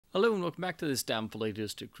Hello and welcome back to this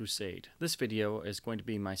downfalladistic crusade. This video is going to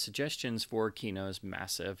be my suggestions for Kino's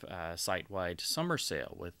massive site-wide summer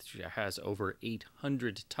sale, which has over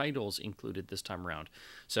 800 titles included this time around.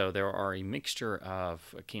 So there are a mixture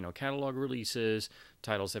of Kino catalog releases,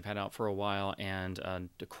 titles they've had out for a while, and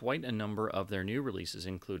quite a number of their new releases,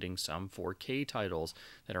 including some 4K titles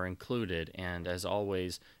that are included. And as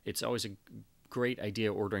always, it's always a great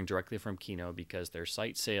idea ordering directly from Kino because their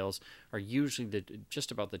site sales are usually just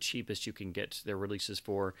about the cheapest you can get their releases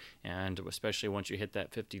for, and especially once you hit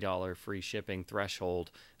that $50 free shipping threshold,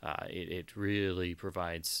 it really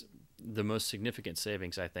provides the most significant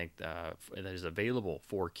savings, I think, that is available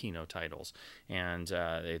for Kino titles. And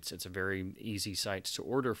it's a very easy site to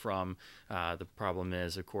order from. The problem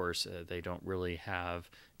is, of course, they don't really have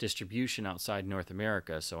distribution outside North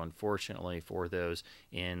America. So unfortunately for those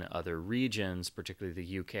in other regions, particularly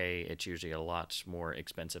the UK, it's usually a lot more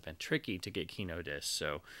expensive and tricky to get Kino discs.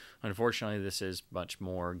 So unfortunately, this is much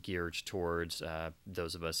more geared towards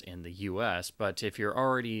those of us in the US. But if you're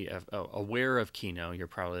already aware of Kino, you're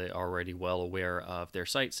probably already well aware of their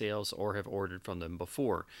site sales or have ordered from them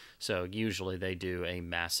before. So usually they do a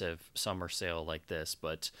massive summer sale like this,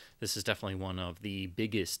 but this is definitely one of the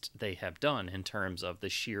biggest they have done in terms of the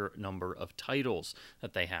sheer number of titles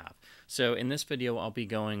that they have. So in this video, I'll be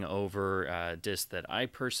going over discs that I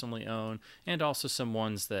personally own, and also some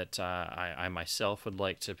ones that I myself would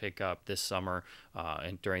like to pick up this summer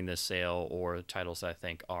and during this sale, or titles I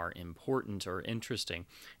think are important or interesting.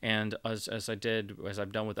 And as I've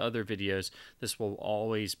done with other videos, this will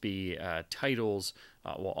always be titles.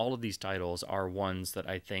 Well, all of these titles are ones that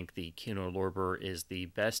I think the Kino Lorber is the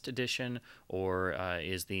best edition, or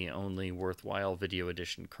is the only worthwhile video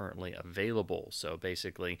edition currently available. So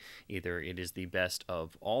basically, either it is the best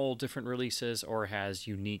of all different releases, or has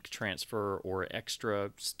unique transfer or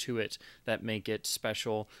extras to it that make it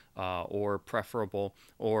special or preferable,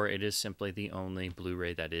 or it is simply the only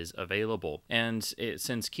Blu-ray that is available. And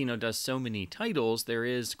since Kino does so many titles, there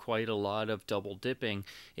is quite a lot of double dipping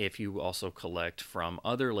if you also collect from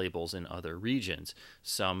other labels in other regions.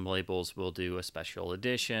 Some labels will do a special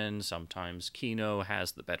edition, sometimes Kino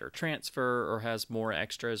has the better transfer or has more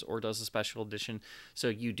extras or does a special edition, so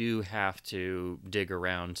you do have to dig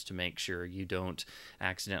around to make sure you don't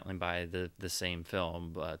accidentally buy the same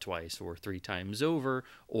film twice or three times over,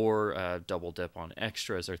 or double dip on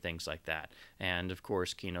extras or things like that. And of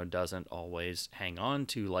course, Kino doesn't always hang on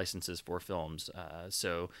to licenses for films,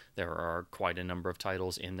 so there are quite a number of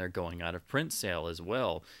titles in their going out of print sale as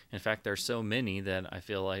well. In fact, there's so many that I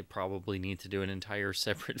feel I probably need to do an entire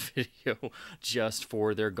separate video just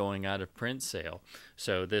for their going out of print sale.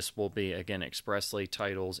 So this will be, again, expressly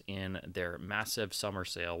titles in their massive summer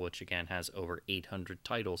sale, which again has over 800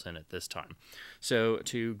 titles in it this time. So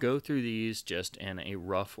to go through these just in a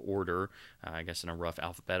rough order, I guess in a rough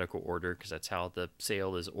alphabetical order, because that's how the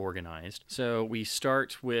sale is organized. So we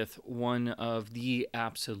start with one of the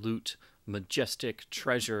absolute majestic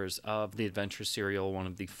treasures of the adventure serial, one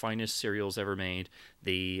of the finest serials ever made.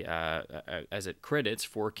 The as it credits,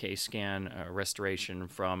 4K scan restoration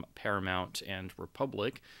from Paramount and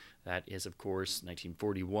Republic. That is, of course,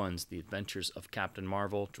 1941's The Adventures of Captain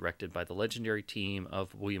Marvel, directed by the legendary team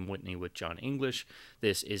of William Whitney with John English.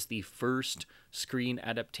 This is the first screen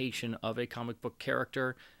adaptation of a comic book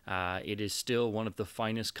character. It is still one of the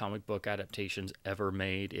finest comic book adaptations ever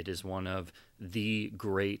made. It is one of the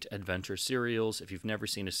great adventure serials. If you've never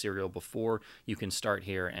seen a serial before, you can start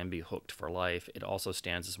here and be hooked for life. It also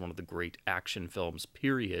stands as one of the great action films,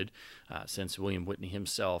 period, since William Whitney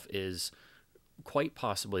himself is quite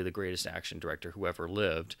possibly the greatest action director who ever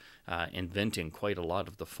lived, inventing quite a lot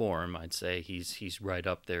of the form. I'd say he's right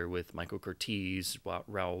up there with Michael Curtiz,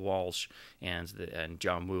 Raoul Walsh, and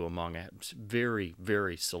John Woo, among a very,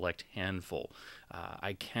 very select handful.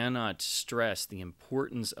 I cannot stress the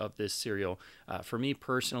importance of this serial. For me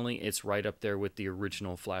personally, it's right up there with the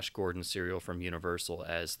original Flash Gordon serial from Universal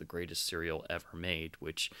as the greatest serial ever made,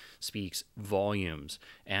 which speaks volumes,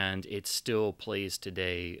 and it still plays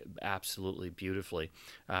today absolutely beautifully.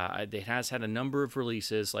 It has had a number of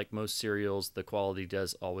releases. Like most serials, the quality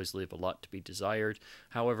does always leave a lot to be desired.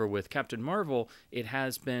 However, with Captain Marvel, it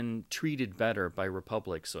has been treated better by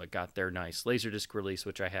Republic, so it got their nice Laserdisc release,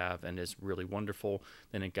 which I have, and is really wonderful.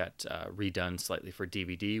 Then it got redone slightly for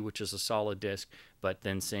DVD, which is a solid disc. but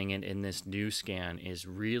then seeing it in this new scan is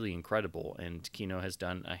really incredible. And Kino has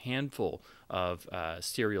done a handful of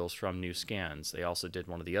serials from new scans. They also did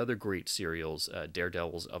one of the other great serials,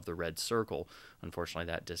 Daredevils of the Red Circle.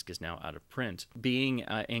 Unfortunately, that disc is now out of print. Being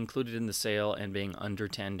included in the sale and being under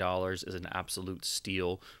 $10 is an absolute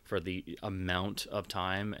steal for the amount of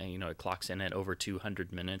time. And, you know, it clocks in at over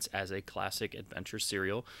 200 minutes as a classic adventure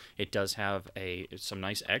serial. It does have some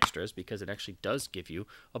nice extras because it actually does give you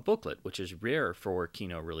a booklet, which is rare for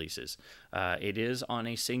Kino releases. It is on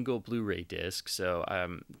a single Blu-ray disc, so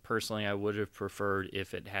personally I would have preferred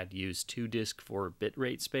if it had used 2 discs for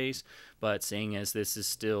bitrate space, but seeing as this is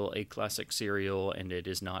still a classic serial and it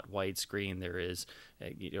is not widescreen, there is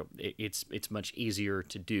it's much easier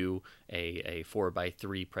to do a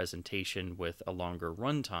 4:3 presentation with a longer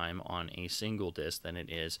runtime on a single disc than it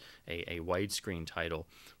is a widescreen title.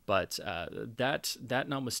 But that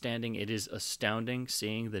notwithstanding, it is astounding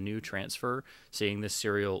seeing the new transfer, seeing this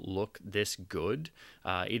serial look this good.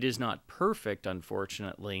 It is not perfect,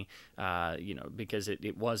 unfortunately, because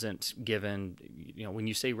it wasn't given, when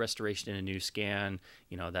you say restoration in a new scan,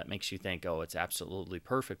 that makes you think, oh, it's absolutely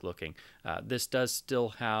perfect looking. This does still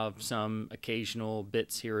have some occasional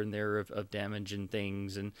bits here and there of damage and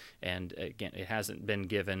things, and again, it hasn't been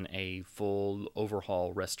given a full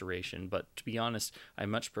overhaul restoration. But to be honest, I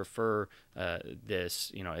much prefer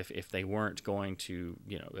this, if they weren't going to,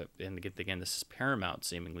 and again, this is Paramount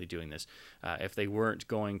seemingly doing this, if they weren't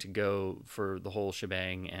going to go for the whole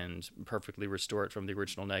shebang and perfectly restore it from the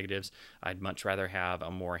original negatives, I'd much rather have a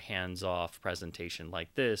more hands-off presentation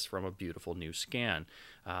like this from a beautiful new scan.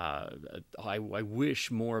 I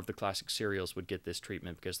wish more of the classic serials would get this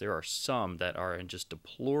treatment, because there are some that are in just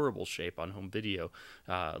deplorable shape on home video,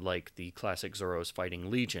 like the classic Zorro's Fighting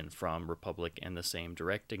Legion from Republic and the same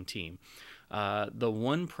directing team. The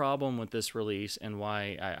one problem with this release, and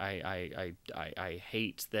why I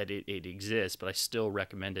hate that it exists, but I still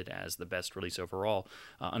recommend it as the best release overall,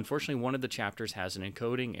 unfortunately one of the chapters has an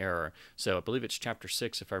encoding error. So I believe it's chapter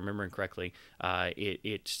 6, if I remember correctly.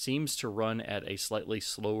 It seems to run at a slightly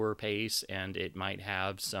slower pace, and it might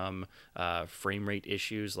have some frame rate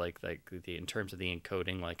issues, like in terms of the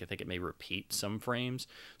encoding. Like, I think it may repeat some frames.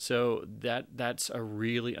 So that's a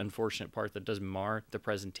really unfortunate part that does mar the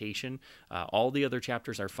presentation. All the other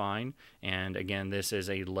chapters are fine, and again, this is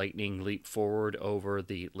a lightning leap forward over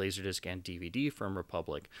the Laserdisc and DVD from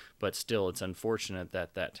Republic, but still, it's unfortunate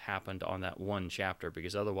that happened on that one chapter,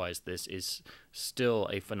 because otherwise this is still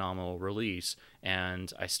a phenomenal release,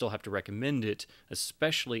 and I still have to recommend it,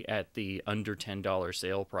 especially at the under $10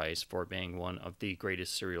 sale price, for being one of the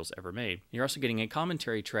greatest serials ever made. You're also getting a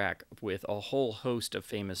commentary track with a whole host of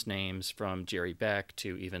famous names, from Jerry Beck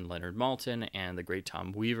to even Leonard Maltin and the great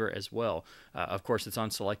Tom Weaver as well. Of course, it's on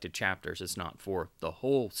selected chapters. It's not for the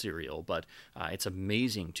whole serial, but it's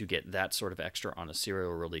amazing to get that sort of extra on a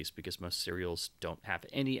serial release, because most serials don't have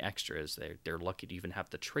any extras. They're lucky to even have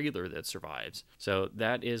the trailer that survives. So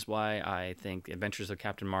that is why I think Adventures of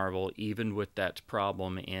Captain Marvel, even with that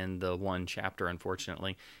problem in the one chapter,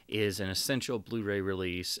 unfortunately, is an essential Blu-ray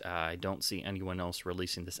release. I don't see anyone else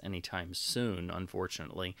releasing this anytime soon,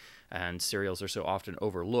 unfortunately, and serials are so often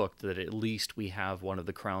overlooked that at least we have one of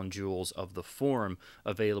the crown jewels of the form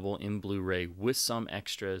available in Blu-ray with some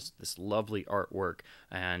extras, this lovely artwork,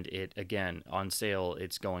 and it, again, on sale,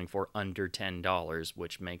 it's going for under $10,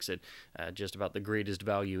 which makes it just about the greatest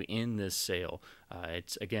value in this sale.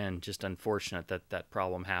 It's, again, just unfortunate that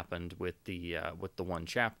problem happened with the one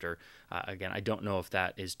chapter. Again, I don't know if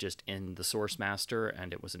that is just in the source master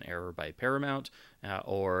and it was an error by Paramount,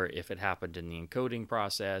 or if it happened in the encoding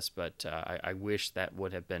process, but I wish that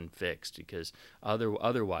would have been fixed, because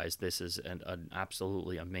otherwise this is an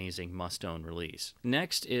absolutely amazing must-own release.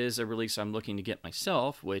 Next is a release I'm looking to get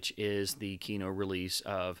myself, which is the Kino release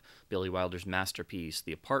of Billy Wilder's masterpiece,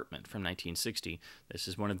 The Apartment, from 1960. This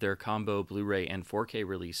is one of their combo Blu-ray and 4K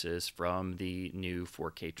releases from the new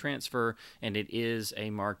 4K transfer, and it is a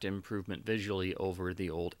marked improvement visually over the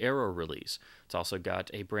old Arrow release. It's also got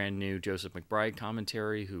a brand new Joseph McBride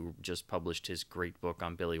commentary, who just published his great book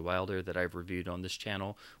on Billy Wilder that I've reviewed on this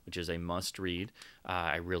channel, which is a must-read.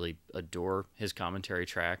 I really adore his commentary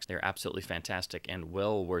tracks. They're absolutely fantastic and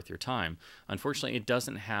well worth your time. Unfortunately, it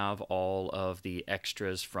doesn't have all of the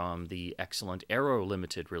extras from the excellent Arrow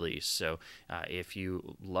limited release, so if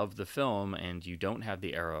you love the film and you don't have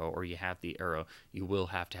the Arrow, or you have the Arrow, you will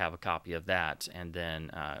have to have a copy of that and then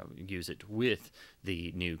use it with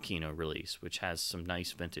the new Kino release, which has some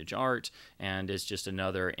nice vintage art and is just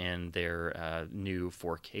another in their new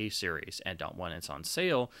 4K series. And when it's on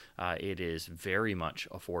sale, it is very much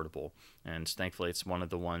affordable. And thankfully, it's one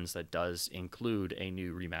of the ones that does include a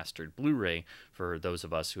new remastered Blu-ray. For those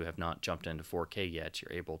of us who have not jumped into 4K yet,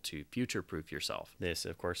 you're able to future-proof yourself. This,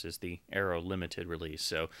 of course, is the Arrow Limited release.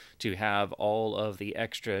 So to have all of the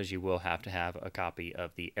extras, you will have to have a copy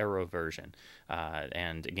of the Arrow version.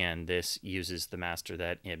 And again, this uses the master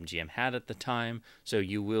that MGM had at the time, so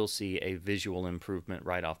you will see a visual improvement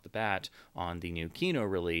right off the bat on the new Kino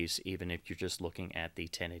release, even if you're just looking at the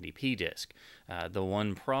 1080p disc. The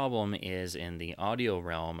one problem is in the audio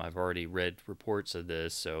realm. I've already read reports of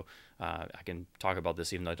this, so I can talk about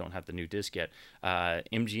this even though I don't have the new disc yet.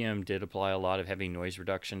 MGM did apply a lot of heavy noise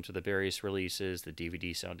reduction to the various releases. The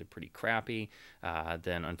DVD sounded pretty crappy.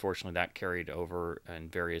 Then, unfortunately, that carried over in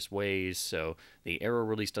various ways, so the Arrow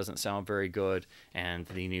release doesn't sound very good, and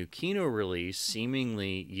the new Kino release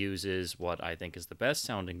seemingly uses what I think is the best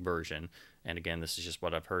sounding version. And again, this is just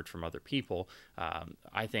what I've heard from other people.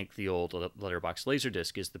 I think the old letterbox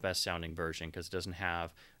Laserdisc is the best sounding version because it doesn't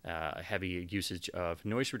have a heavy usage of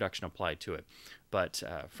noise reduction applied to it. But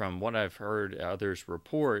from what I've heard others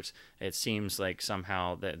report, it seems like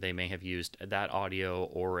somehow that they may have used that audio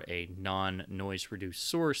or a non-noise reduced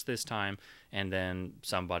source this time, and then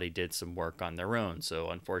somebody did some work on their own. So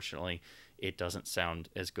unfortunately, it doesn't sound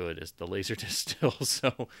as good as the Laserdisc still.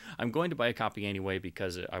 So I'm going to buy a copy anyway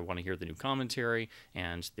because I want to hear the new commentary,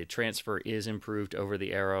 and the transfer is improved over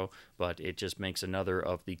the Arrow, but it just makes another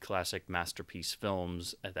of the classic masterpiece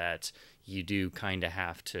films that you do kind of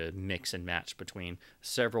have to mix and match between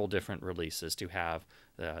several different releases to have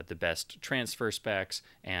the best transfer specs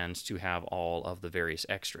and to have all of the various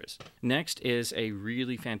extras. Next is a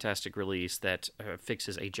really fantastic release that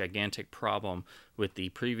fixes a gigantic problem with the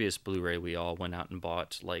previous Blu-ray we all went out and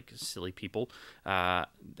bought like silly people,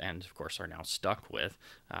 and of course are now stuck with.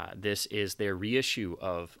 This is their reissue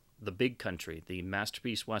of The Big Country, the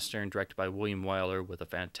masterpiece Western directed by William Wyler with a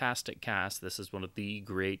fantastic cast. This is one of the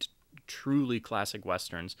great truly classic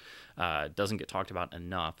Westerns. Doesn't get talked about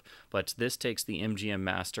enough, but this takes the MGM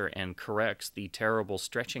master and corrects the terrible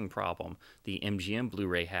stretching problem the MGM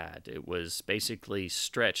Blu-ray had. It was basically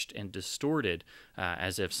stretched and distorted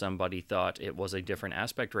as if somebody thought it was a different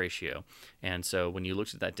aspect ratio. And so when you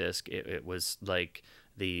looked at that disc, it was like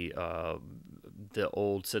the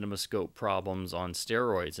old CinemaScope problems on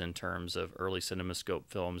steroids in terms of early CinemaScope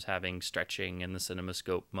films having stretching and the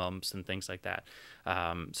CinemaScope bumps and things like that.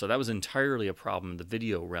 So that was entirely a problem in the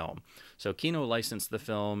video realm. So Kino licensed the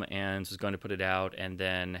film and was going to put it out and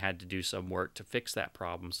then had to do some work to fix that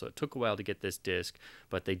problem. So it took a while to get this disc,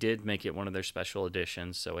 but they did make it one of their special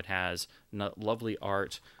editions. So it has lovely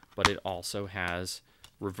art, but it also has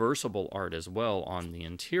reversible art as well on the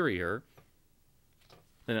interior.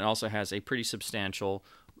 Then it also has a pretty substantial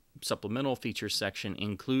supplemental features section,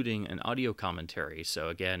 including an audio commentary. So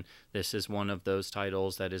again, this is one of those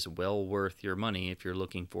titles that is well worth your money if you're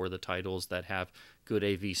looking for the titles that have good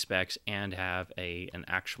AV specs and have an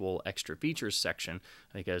actual extra features section,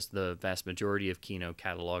 because the vast majority of Kino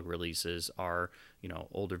catalog releases are,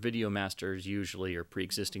 older video masters usually, or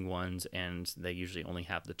pre-existing ones, and they usually only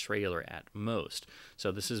have the trailer at most.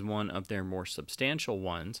 So this is one of their more substantial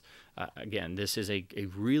ones. Again, this is a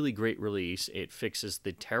really great release. It fixes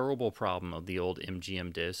the terrible problem of the old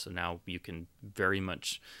MGM disc, so now you can very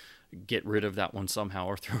much get rid of that one somehow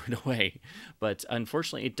or throw it away. But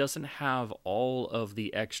unfortunately, it doesn't have all of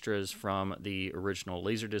the extras from the original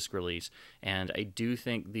Laserdisc release, and I do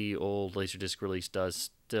think the old Laserdisc release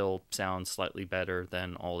does still sounds slightly better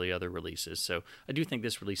than all the other releases. So I do think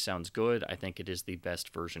this release sounds good. I think it is the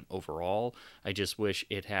best version overall. I just wish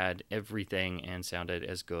it had everything and sounded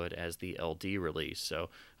as good as the LD release. So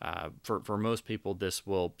for most people, this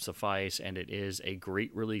will suffice, and it is a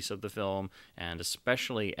great release of the film, and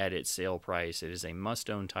especially at its sale price, it is a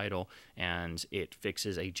must-own title, and it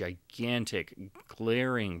fixes a gigantic,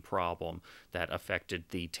 glaring problem that affected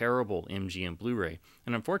the terrible MGM Blu-ray.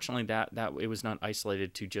 And unfortunately, that it was not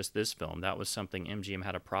isolated to just this film. That was something MGM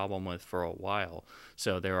had a problem with for a while.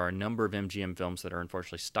 So there are a number of MGM films that are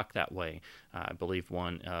unfortunately stuck that way. I believe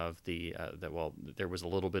one of there was a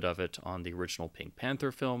little bit of it on the original Pink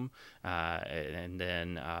Panther film, and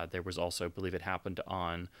then there was also, I believe it happened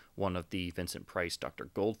on one of the Vincent Price Dr.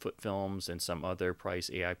 Goldfoot films and some other Price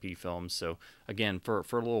AIP films. So again, for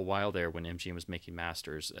a little while there when MGM was making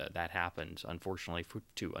masters, that happened, unfortunately,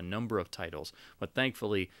 to a number of titles. But thankfully,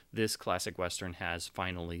 thankfully, this classic Western has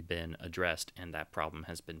finally been addressed, and that problem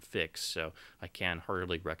has been fixed, so I can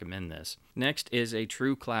heartily recommend this. Next is a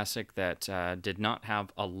true classic that did not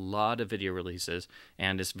have a lot of video releases,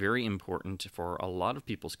 and is very important for a lot of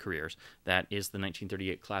people's careers. That is the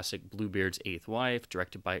 1938 classic Bluebeard's Eighth Wife,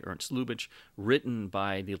 directed by Ernst Lubitsch, written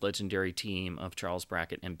by the legendary team of Charles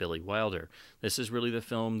Brackett and Billy Wilder. This is really the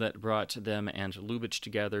film that brought them and Lubitsch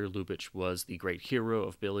together. Lubitsch was the great hero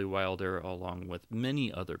of Billy Wilder, along with many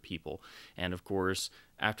other people. And of course,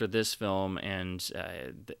 after this film and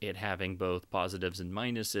it having both positives and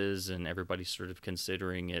minuses, and everybody sort of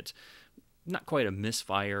considering it not quite a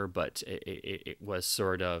misfire, but it was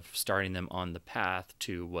sort of starting them on the path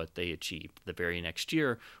to what they achieved the very next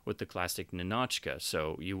year with the classic Ninotchka.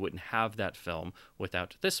 So you wouldn't have that film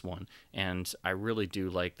without this one. And I really do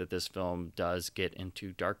like that this film does get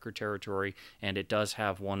into darker territory, and it does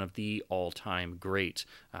have one of the all-time great,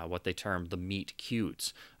 what they term the meet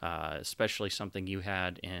cutes, especially something you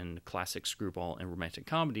had in classic screwball and romantic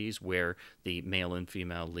comedies where the male and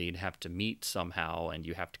female lead have to meet somehow, and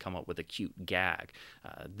you have to come up with a cute gag.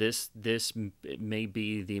 This may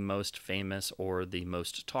be the most famous or the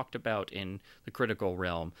most talked about in the critical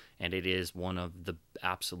realm, and it is one of the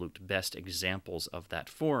absolute best examples of that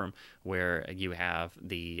form, where you have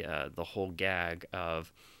the whole gag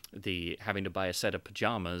of the having to buy a set of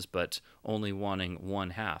pajamas, but only wanting one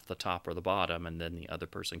half, the top or the bottom, and then the other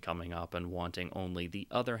person coming up and wanting only the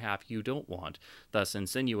other half you don't want, thus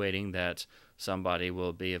insinuating that somebody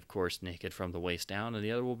will be, of course, naked from the waist down, and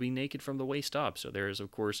the other will be naked from the waist up. So there is,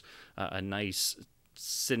 of course, a nice,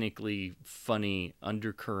 cynically funny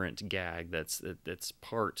undercurrent gag that's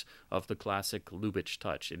part of the classic Lubitsch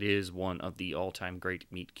touch. It is one of the all-time great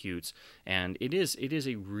meet cutes, and it is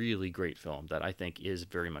a really great film that I think is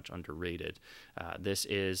very much underrated. This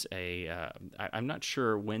is I'm not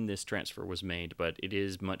sure when this transfer was made, but it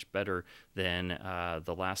is much better than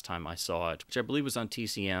the last time I saw it, which I believe was on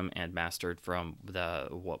TCM and mastered from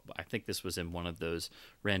I think this was in one of those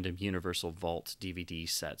random Universal Vault DVD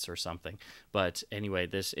sets or something. But anyway,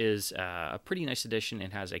 this is a pretty nice edition.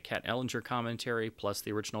 It has a Kat Ellinger commentary plus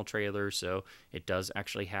the original trailer, so it does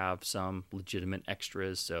actually have some legitimate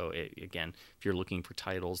extras. So again, if you're looking for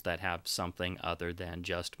titles that have something other than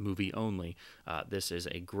just movie only, this is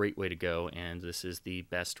a great way to go, and this is the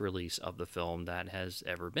best release of the film that has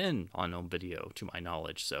ever been on home video, to my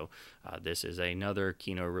knowledge. So this is another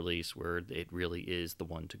Kino release where it really is the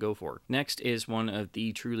one to go for. Next is one of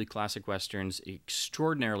the truly classic westerns,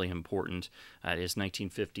 extraordinarily important. It is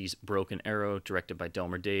 1950's Broken Arrow, directed by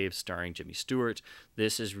Delmer Dave, starring Jimmy Stewart.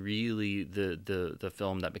 This is really the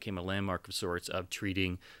film that became a landmark of sorts of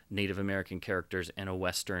treating Native American characters in a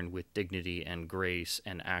western with dignity and grace,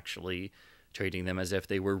 and actually treating them as if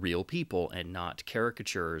they were real people and not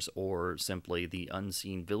caricatures or simply the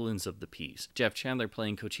unseen villains of the piece. Jeff Chandler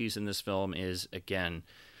playing Cochise in this film is, again,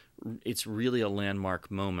 it's really a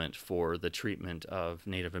landmark moment for the treatment of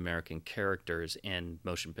Native American characters in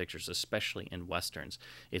motion pictures, especially in westerns.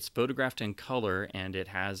 It's photographed in color, and it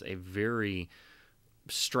has a very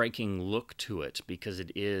striking look to it because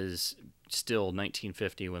it is still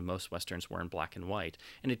 1950 when most westerns were in black and white,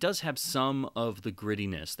 and it does have some of the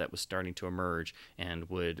grittiness that was starting to emerge and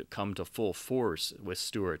would come to full force with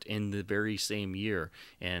Stewart in the very same year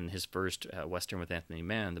in his first western with Anthony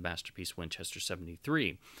Mann, the masterpiece Winchester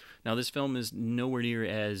 73. Now, this film is nowhere near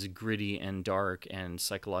as gritty and dark and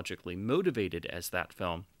psychologically motivated as that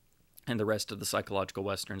film and the rest of the psychological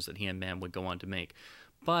westerns that he and Mann would go on to make,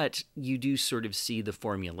 but you do sort of see the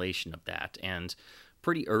formulation of that, and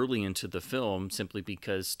pretty early into the film, simply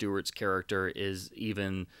because Stewart's character is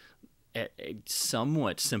even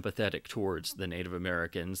somewhat sympathetic towards the Native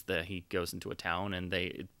Americans, that he goes into a town and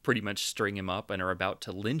they pretty much string him up and are about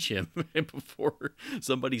to lynch him before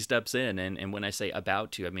somebody steps in. And when I say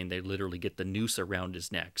about to, I mean they literally get the noose around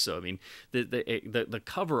his neck. So I mean the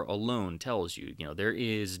cover alone tells you, there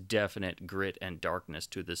is definite grit and darkness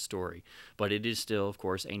to this story, but it is still, of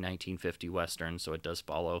course, a 1950 Western, so it does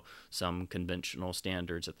follow some conventional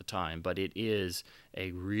standards at the time, but it is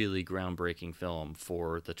a really groundbreaking film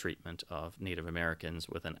for the treatment of Native Americans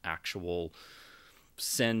with an actual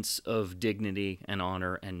sense of dignity and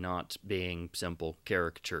honor and not being simple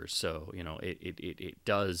caricatures. So, it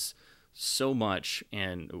does so much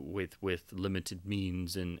and with limited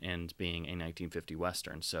means and being a 1950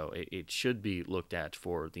 Western. So it should be looked at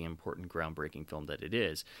for the important groundbreaking film that it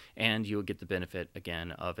is. And you'll get the benefit,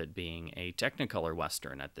 again, of it being a Technicolor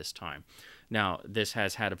Western at this time. Now, this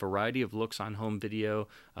has had a variety of looks on home video.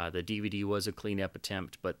 The DVD was a cleanup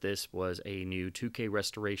attempt, but this was a new 2K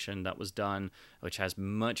restoration that was done, which has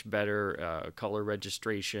much better color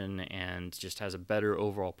registration and just has a better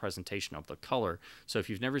overall presentation of the color. So if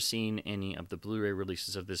you've never seen any of the Blu-ray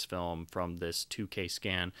releases of this film from this 2K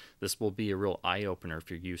scan, this will be a real eye-opener if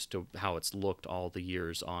you're used to how it's looked all the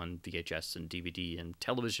years on VHS and DVD and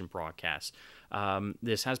television broadcasts.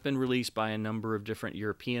 This has been released by a number of different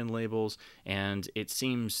European labels, and it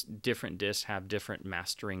seems different discs have different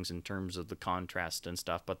masterings in terms of the contrast and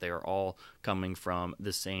stuff, but they are all coming from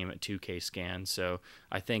the same 2K scan. So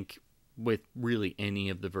I think with really any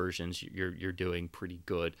of the versions, you're doing pretty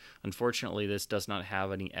good. Unfortunately, this does not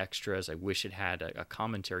have any extras. I wish it had a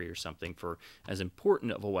commentary or something for as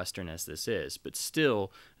important of a Western as this is, but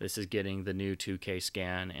still, this is getting the new 2K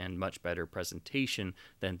scan and much better presentation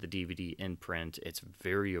than the DVD in print. It's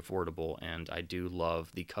very affordable, and I do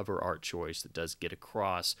love the cover art choice that does get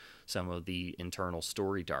across some of the internal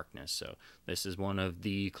story darkness. So this is one of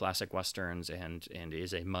the classic Westerns and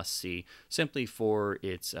is a must-see simply for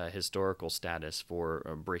its historical status for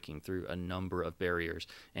breaking through a number of barriers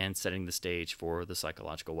and setting the stage for the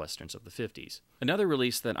psychological Westerns of the 50s. Another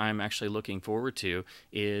release that I'm actually looking forward to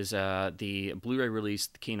is the Blu-ray release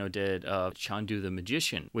Kino did of Chandu the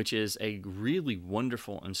Magician, which is a really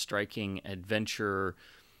wonderful and striking adventure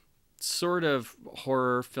sort of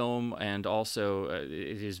horror film, and also it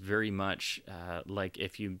is very much like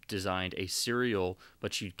if you designed a serial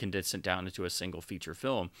but you condense it down into a single feature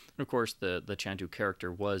film. And of course the Chandu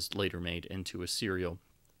character was later made into a serial.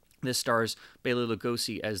 This stars Bela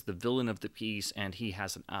Lugosi as the villain of the piece, and he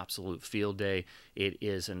has an absolute field day. It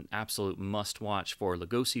is an absolute must-watch for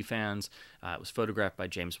Lugosi fans. It was photographed by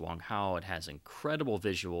James Wong Howe. It has incredible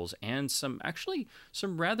visuals and some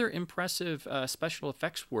rather impressive special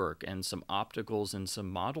effects work and some opticals and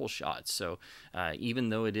some model shots. So even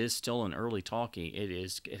though it is still an early talkie,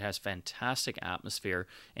 it has fantastic atmosphere,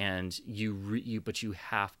 and but you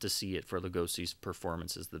have to see it for Lugosi's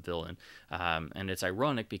performance as the villain. And it's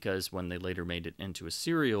ironic because when they later made it into a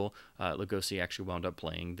serial, Lugosi actually wound up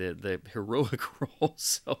playing the heroic role,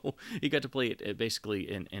 so he got to play it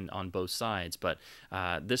basically in on both sides. But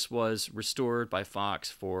this was restored by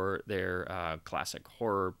Fox for their classic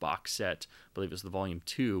horror box set. I believe it was the volume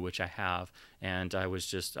 2, which I have, and I was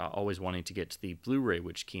just always wanting to get to the Blu-ray,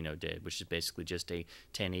 which Kino did, which is basically just a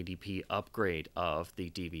 1080p upgrade of the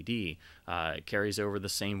DVD. It carries over the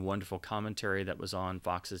same wonderful commentary that was on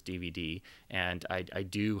Fox's DVD, and I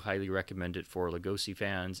do highly recommend it for Lugosi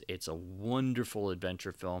fans. It's a wonderful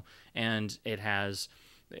adventure film, and it has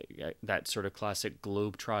that sort of classic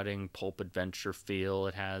globe-trotting pulp adventure feel.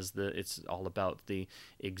 It's all about the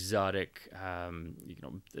exotic,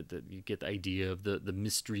 you get the idea of the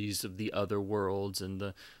mysteries of the other worlds, and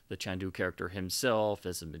the Chandu character himself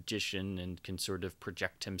as a magician and can sort of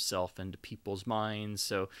project himself into people's minds.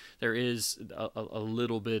 So there is a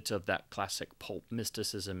little bit of that classic pulp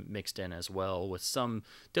mysticism mixed in as well, with some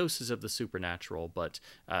doses of the supernatural. But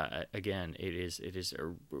again, it is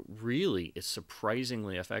a really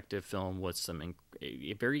surprisingly effective film with some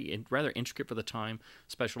rather intricate for the time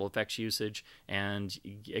special effects usage, and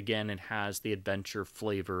again, it has the adventure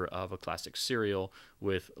flavor of a classic serial,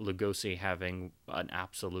 with Lugosi having an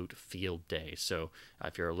absolute field day. So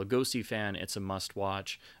if you're a Lugosi fan, it's a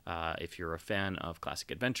must-watch. If you're a fan of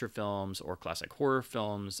classic adventure films or classic horror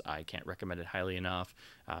films, I can't recommend it highly enough.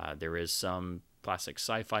 There is some classic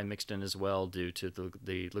sci-fi mixed in as well, due to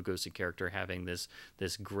the Lugosi character having this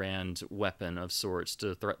grand weapon of sorts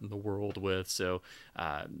to threaten the world with. So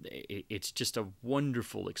it's just a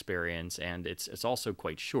wonderful experience, and it's also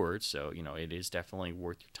quite short, so it is definitely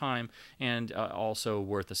worth your time, and also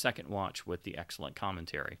worth a second watch with the excellent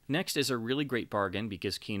commentary. Next is a really great bargain,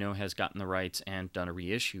 because Kino has gotten the rights and done a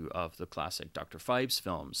reissue of the classic Dr. Phibes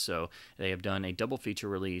films. So they have done a double feature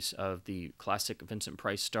release of the classic Vincent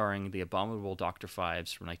Price starring the abominable Dr.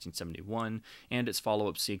 Phibes from 1971, and its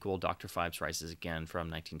follow-up sequel, Dr. Phibes Rises Again, from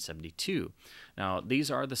 1972. Now, these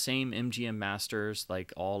are the same MGM masters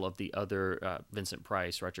like all of the other Vincent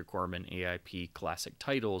Price, Roger Corman, AIP classic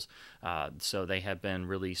titles, so they have been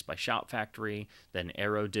released by Shout Factory. Then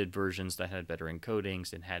Arrow did versions that had better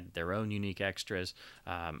encodings and had their own unique extras.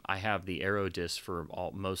 I have the Arrow discs for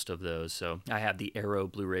most of those, so I have the Arrow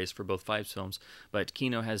Blu-rays for both Phibes films, but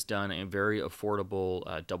Kino has done a very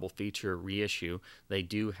affordable double feature reissue reissue. They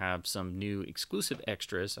do have some new exclusive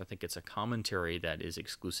extras. I think it's a commentary that is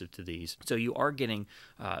exclusive to these. So you are getting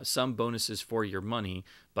some bonuses for your money,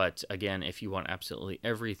 but again, if you want absolutely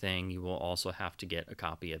everything, you will also have to get a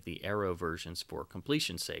copy of the Arrow versions for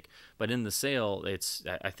completion's sake. But in the sale,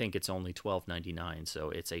 I think it's only $12.99, so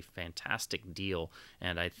it's a fantastic deal.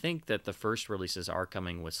 And I think that the first releases are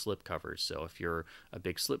coming with slipcovers. So if you're a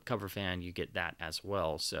big slipcover fan, you get that as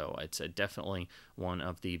well. So it's definitely one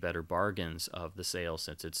of the better bargains of the sale,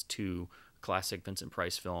 since it's two classic Vincent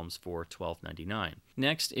Price films for $12.99.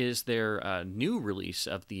 Next is their new release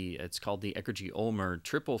of it's called the Edgar G Ulmer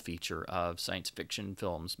triple feature of science fiction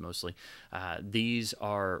films, mostly. These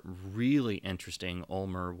are really interesting.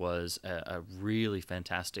 Ulmer was a really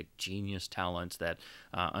fantastic genius talent that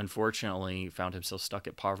unfortunately found himself stuck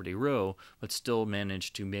at Poverty Row, but still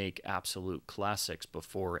managed to make absolute classics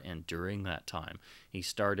before and during that time. He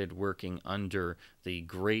started working under the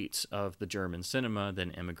greats of the German cinema,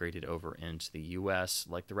 then immigrated over into the U.S.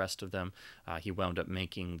 like the rest of them. He wound up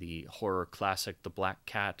making the horror classic The Black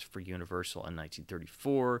Cat for Universal in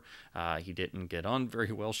 1934. He didn't get on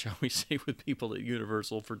very well, shall we say, with people at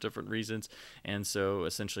Universal for different reasons, and so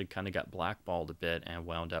essentially kind of got blackballed a bit and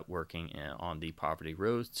wound up working on the Poverty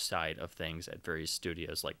Row side of things at various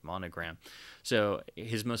studios like Monogram. So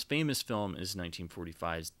his most famous film is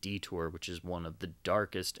 1945's Detour, which is one of the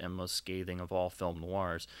darkest and most scathing of all film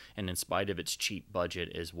noirs, and in spite of its cheap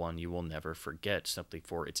budget is one you will never forget simply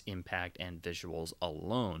for its impact and visuals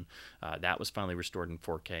alone. That was finally restored in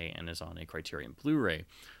 4K and is on a Criterion Blu-ray.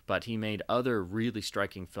 But he made other really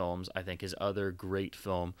striking films. I think his other great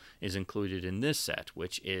film is included in this set,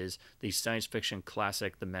 which is the science fiction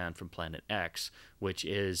classic The Man from Planet X, which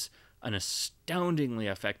is an astoundingly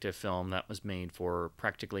effective film that was made for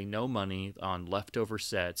practically no money on leftover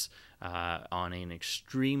sets on an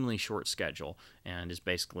extremely short schedule, and is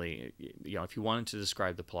basically, if you wanted to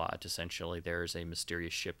describe the plot, essentially there's a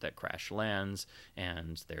mysterious ship that crash lands,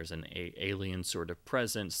 and there's an alien sort of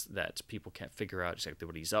presence that people can't figure out exactly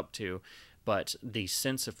what he's up to. But the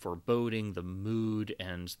sense of foreboding, the mood,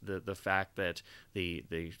 and the fact that the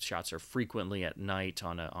shots are frequently at night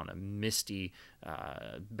on a misty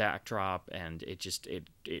backdrop, and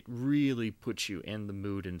it really puts you in the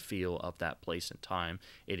mood and feel of that place and time.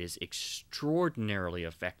 It is extraordinarily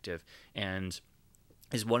effective, and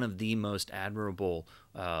is one of the most admirable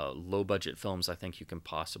low-budget films I think you can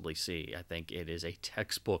possibly see. I think it is a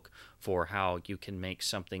textbook for how you can make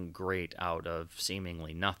something great out of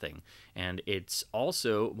seemingly nothing. And it's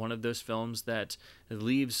also one of those films that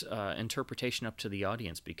leaves interpretation up to the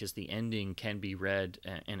audience, because the ending can be read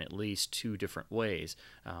in at least two different ways,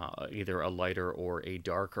 either a lighter or a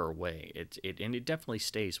darker way. And it definitely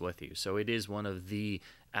stays with you. So it is one of the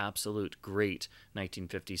absolute great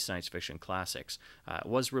 1950s science fiction classics. It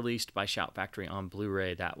was released by Shout Factory on Blu-ray.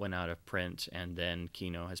 That went out of print, and then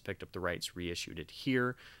Kino has picked up the rights, reissued it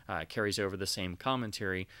here. Carries over the same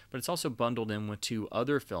commentary, but it's also bundled in with two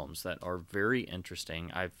other films that are very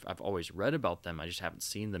interesting. I've always read about them, I just haven't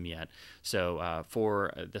seen them yet. So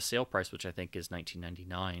for the sale price, which I think is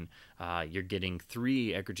 $19.99, you're getting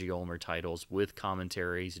 3 Edgar G Ulmer titles with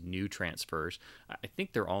commentaries, new transfers. I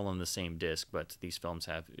think they're all on the same disc, but these films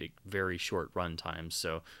have very short run times,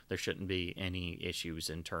 so there shouldn't be any issues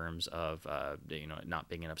in terms of not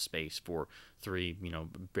being enough space for 3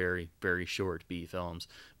 very, very short B films.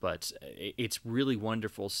 But it's really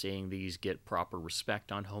wonderful seeing these get proper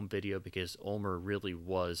respect on home video, because Ulmer really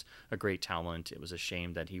was a great talent. It was a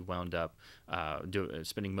shame that he wound up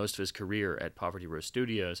spending most of his career at Poverty Row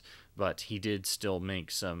Studios, but he did still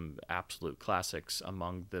make some absolute classics.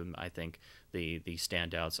 Among them, I think the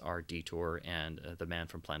standouts are Detour and The Man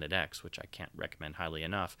from Planet X, which I can't recommend highly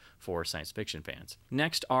enough for science fiction fans.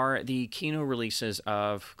 Next are the Kino releases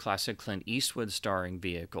of classic Clint Eastwood starring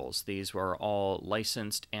vehicles. These were all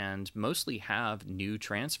licensed and mostly have new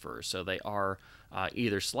transfers, so they are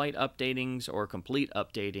either slight updatings or complete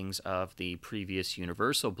updatings of the previous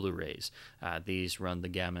Universal Blu-rays. These run the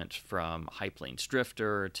gamut from High Plains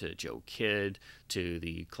Drifter to Joe Kidd to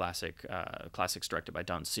the classics directed by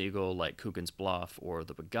Don Siegel like Coogan's Bluff or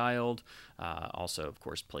The Beguiled. Also, of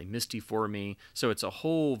course, Play Misty for Me. So it's a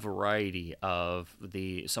whole variety of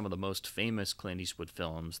some of the most famous Clint Eastwood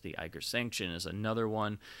films. The Eiger Sanction is another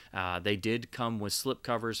one. They did come with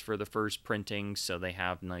slipcovers for the first printing, so they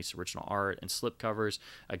have nice original art and slipcovers.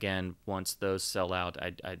 Again, once those sell out,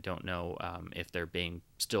 I don't know if they're being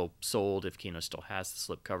still sold, if Kino still has the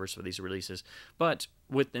slipcovers for these releases. But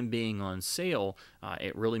with them being on sale,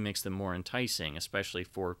 it really makes them more enticing, especially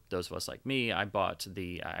for those of us like me. I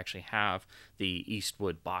actually have the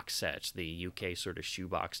Eastwood box set, the UK sort of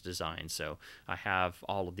shoebox design, so I have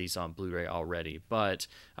all of these on Blu-ray already, but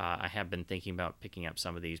I have been thinking about picking up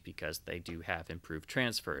some of these because they do have improved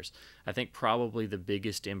transfers. I think probably the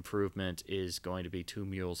biggest improvement is going to be Two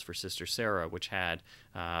Mules for Sister Sara, which had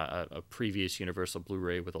a previous Universal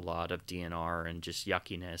Blu-ray with a lot of DNR and just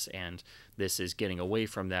yuckiness, and this is getting away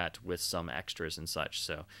from that with some extras and such.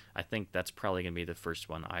 So I think that's probably going to be the first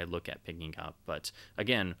one I look at picking up. But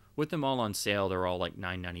again, with them all on sale, they're all like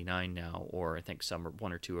 $9.99 now, or I think some are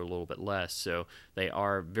one or two are a little bit less. So they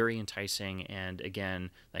are very enticing, and again,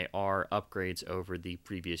 they are upgrades over the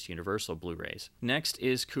previous Universal Blu-rays. Next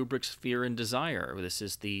is Kubrick's Fear and Desire. This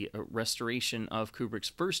is the restoration of Kubrick's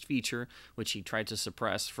first feature, which he tried to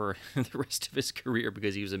suppress for the rest of his career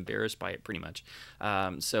because he was embarrassed by it pretty much.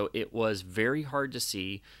 So it was very hard to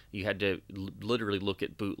see. You had to literally look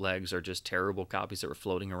at bootlegs or just terrible copies that were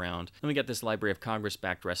floating around. Then we got this Library of Congress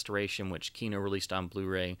backed restoration, which Kino released on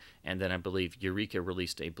Blu-ray, and then I believe Eureka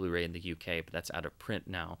released a Blu-ray in the UK, but that's out of print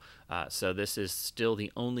now. So this is still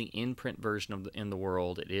the only in-print version in the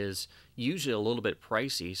world. It is usually a little bit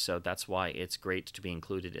pricey, so that's why it's great to be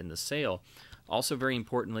included in the sale. Also, very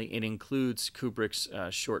importantly, it includes Kubrick's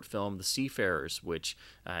short film, The Seafarers, which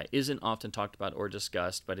isn't often talked about or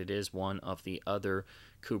discussed, but it is one of the other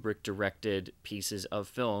Kubrick-directed pieces of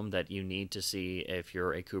film that you need to see if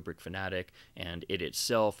you're a Kubrick fanatic, and it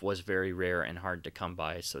itself was very rare and hard to come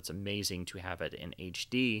by, so it's amazing to have it in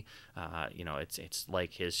HD. It's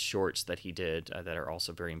like his shorts that he did that are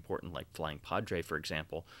also very important, like Flying Padre, for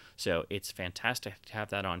example. So it's fantastic to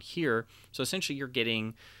have that on here. So essentially you're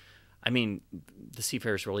getting... The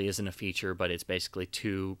Seafarers really isn't a feature, but it's basically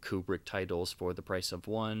two Kubrick titles for the price of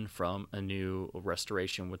one from a new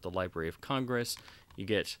restoration with the Library of Congress. You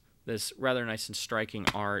get this rather nice and striking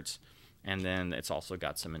art, and then it's also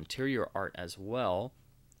got some interior art as well.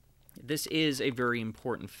 This is a very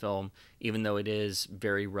important film, even though it is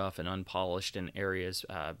very rough and unpolished in areas,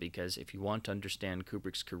 because if you want to understand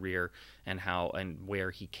Kubrick's career and how and where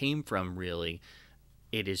he came from, really,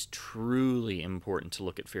 it is truly important to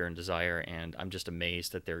look at Fear and Desire, and I'm just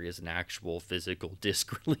amazed that there is an actual physical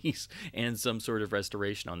disc release and some sort of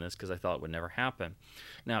restoration on this, because I thought it would never happen.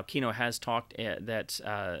 Now, Kino has talked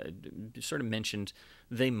sort of mentioned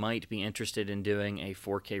they might be interested in doing a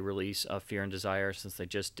 4K release of Fear and Desire, since they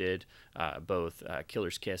just did both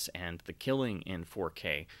Killer's Kiss and The Killing in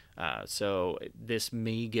 4K. So this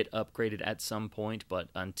may get upgraded at some point, but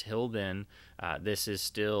until then, this is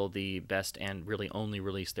still the best and really only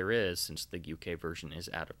release there is, since the UK version is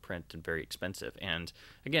out of print and very expensive. And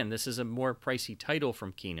again, this is a more pricey title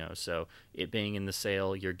from Kino, so it being in the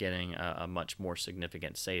sale, you're getting a much more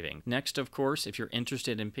significant saving. Next, of course, if you're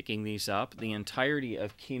interested in picking these up, the entirety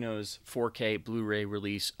of Kino's 4K Blu-ray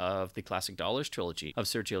release of the Classic Dollars trilogy of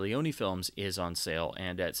Sergio Leone films is on sale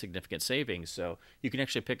and at significant savings, so you can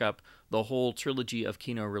actually pick up the whole trilogy of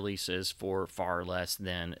Kino releases for far less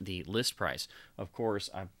than the list price. Of course,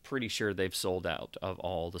 I'm pretty sure they've sold out of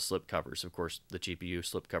all the slipcovers. Of course, the GPU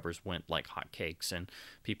slipcovers went like hotcakes, and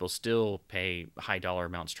people still pay high dollar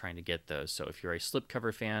amounts trying to get those. So if you're a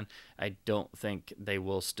slipcover fan, I don't think they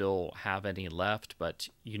will still have any left, but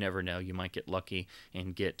you never know. You might get lucky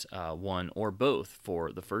and get one or both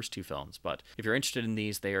for the first two films. But if you're interested in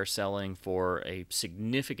these, they are selling for a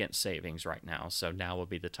significant savings right now, so now will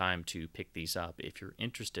be the time to pick these up if you're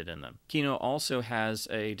interested in them. Kino also has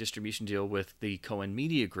a distribution deal with the Cohen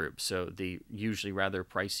Media Group, so the usually rather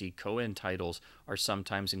pricey Cohen titles are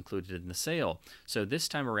sometimes included in the sale. So this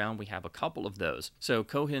time around we have a couple of those. So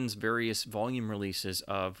Cohen's various volume releases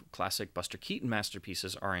of classic Buster Keaton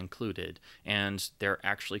masterpieces are included, and they're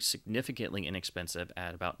actually significantly inexpensive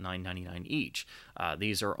at about $9.99 each.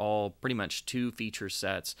 These are all pretty much two feature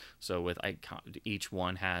sets, so with each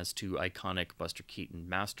one has two iconic Buster Keaton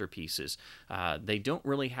masterpieces. They don't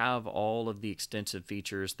really have all of the extensive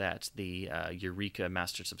features that the Eureka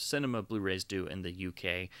Masters of Cinema Blu-rays do in the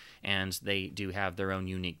UK, and they do have their own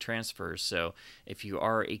unique transfers. So if you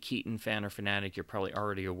are a Keaton fan or fanatic, you're probably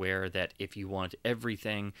already aware that if you want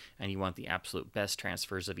everything and you want the absolute best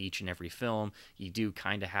transfers of each and every film, you do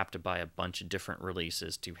kind of have to buy a bunch of different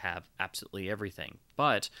releases to have absolutely everything.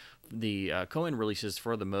 But the Cohen releases,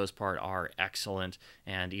 for the most part, are excellent,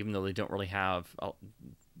 and even though they don't really have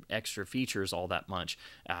extra features all that much,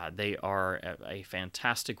 they are a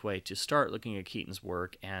fantastic way to start looking at Keaton's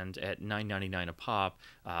work, and at $9.99 a pop,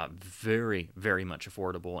 very, very much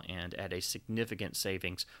affordable and at a significant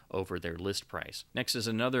savings over their list price. Next is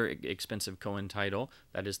another expensive Cohen title.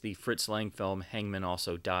 That is the Fritz Lang film Hangmen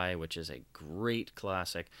Also Die, which is a great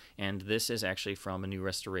classic. And this is actually from a new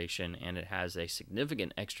restoration, and it has a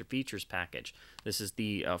significant extra features package. This is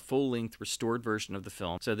the full-length restored version of the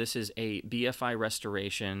film. So this is a BFI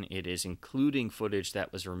restoration. It is including footage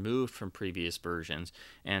that was removed from previous versions,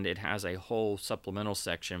 and it has a whole supplemental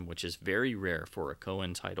section, which is very rare for a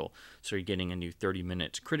Cohen title. So you're getting a new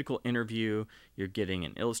 30-minute critical interview, you're getting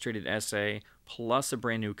an illustrated essay, plus a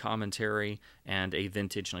brand new commentary, and a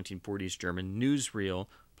vintage 1940s German newsreel,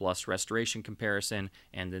 plus restoration comparison,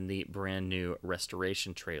 and then the brand new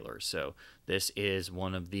restoration trailer. So this is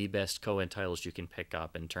one of the best Cohen titles you can pick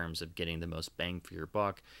up in terms of getting the most bang for your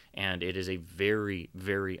buck, and it is a very,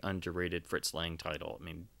 very underrated Fritz Lang title. I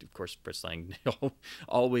mean, of course, Fritz Lang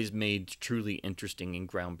always made truly interesting and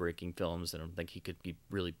groundbreaking films. I don't think he could be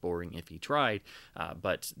really boring if he tried,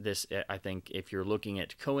 but this, I think, if you're looking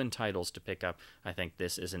at Cohen titles to pick up, I think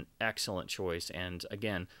this is an excellent choice, and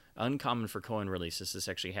again, uncommon for Cohen releases. This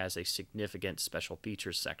actually has a significant special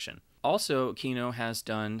features section. Also, Kino has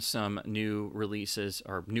done some new releases,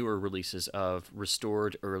 or newer releases, of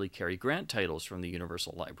restored early Cary Grant titles from the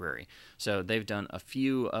Universal Library. So they've done a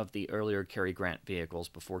few of the earlier Cary Grant vehicles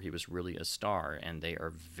before he was really a star, and they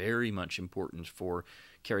are very much important for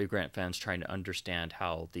Cary Grant fans trying to understand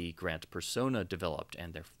how the Grant persona developed,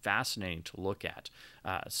 and they're fascinating to look at.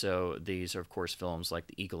 So these are, of course, films like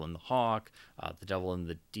The Eagle and the Hawk, The Devil in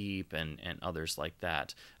the Deep, and others like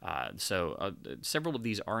that. So several of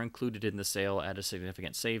these are included in the sale at a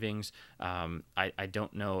significant savings. I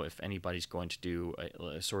don't know if anybody's going to do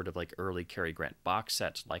a sort of like early Cary Grant box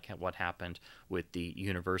set like what happened with the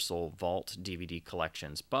Universal Vault DVD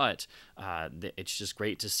collections, but it's just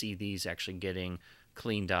great to see these actually getting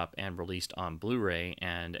cleaned up and released on Blu-ray,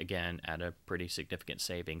 and again at a pretty significant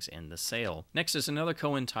savings in the sale. Next is another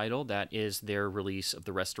Cohen title that is their release of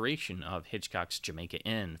the restoration of Hitchcock's Jamaica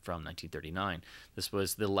Inn from 1939. This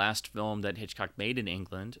was the last film that Hitchcock made in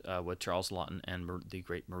England with Charles Laughton and the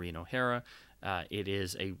great Maureen O'Hara. It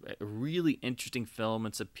is a really interesting film.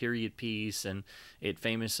 It's a period piece, and it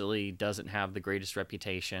famously doesn't have the greatest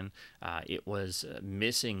reputation. It was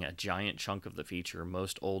missing a giant chunk of the feature.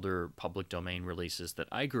 Most older public domain releases that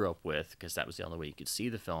I grew up with, because that was the only way you could see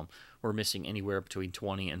the film, were missing anywhere between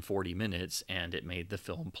 20 and 40 minutes, and it made the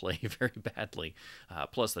film play very badly.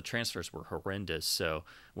 Plus, the transfers were horrendous, so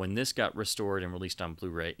when this got restored and released on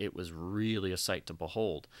Blu-ray, it was really a sight to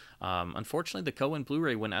behold. Unfortunately, the Cohen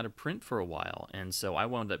Blu-ray went out of print for a while, and so I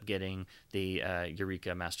wound up getting the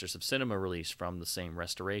Eureka Masters of Cinema release from the same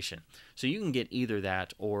restoration. So you can get either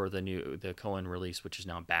that or the Cohen release, which is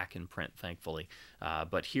now back in print, thankfully.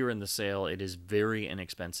 But here in the sale, it is very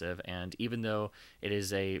inexpensive, and even though it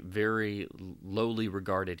is a very lowly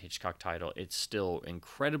regarded Hitchcock title, it's still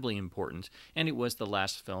incredibly important, and it was the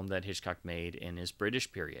last film that Hitchcock made in his British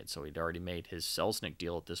period, so he'd already made his Selznick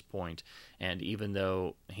deal at this point, and even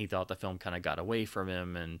though he thought the film kind of got away from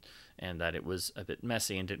him and that it was a bit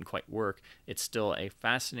messy and didn't quite work, it's still a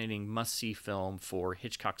fascinating must-see film for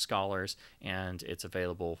Hitchcock scholars, and it's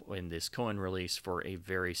available in this Cohen release for a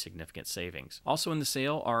very significant savings. Also in the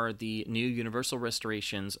sale are the new Universal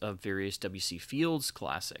restorations of various W.C. Fields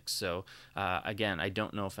classics. So again, I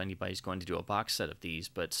don't know if anybody's going to do a box set of these,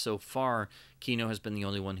 but so far Kino has been the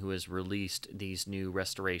only one who has released these new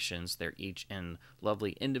restorations. They're each in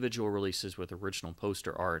lovely individual releases with original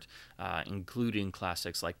poster art, including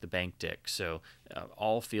classics like The Bank Dick. So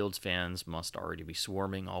all Fields fans must already be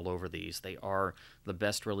swarming all over these. They are the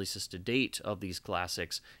best releases to date of these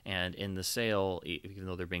classics, and in the sale, even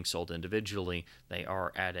though they're being sold individually, they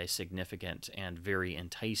are at a significant and very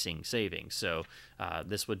enticing savings. So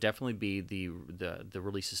this would definitely be the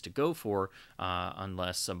releases to go for,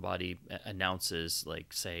 unless somebody announces,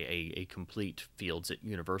 like, say, a complete Fields at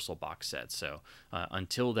Universal box set. So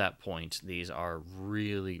until that point, these are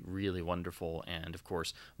really, really wonderful, and of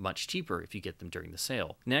course much cheaper if you get them during the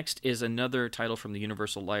sale. Next is another title from the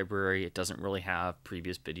Universal Library. It doesn't really have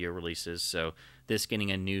previous video releases, so this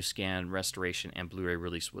getting a new scan, restoration, and Blu-ray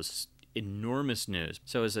release was enormous news.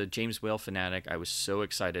 So as a James Whale fanatic, I was so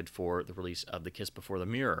excited for the release of The Kiss Before the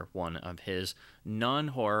Mirror, one of his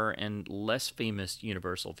non-horror and less famous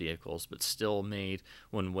Universal vehicles, but still made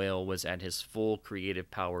when Whale was at his full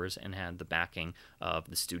creative powers and had the backing of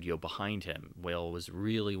the studio behind him. Whale was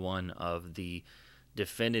really one of the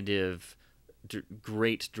definitive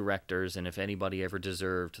great directors, and if anybody ever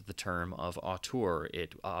deserved the term of auteur,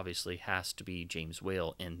 it obviously has to be James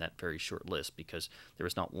Whale in that very short list, because there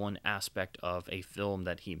was not one aspect of a film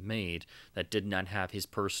that he made that did not have his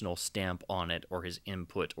personal stamp on it, or his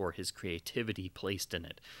input, or his creativity placed in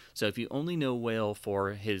it. So if you only know Whale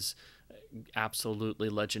for his absolutely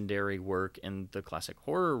legendary work in the classic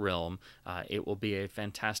horror realm, it will be a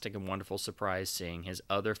fantastic and wonderful surprise seeing his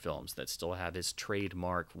other films that still have his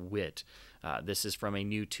trademark wit. This is from a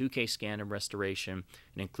new 2K scan and restoration.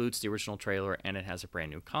 It includes the original trailer, and it has a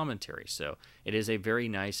brand new commentary. So it is a very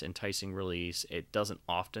nice, enticing release. It doesn't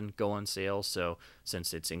often go on sale, so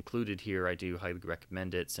since it's included here, I do highly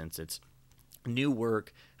recommend it, since it's new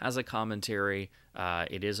work, has a commentary.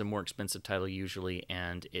 It is a more expensive title usually,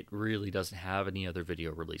 and it really doesn't have any other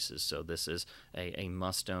video releases, so this is a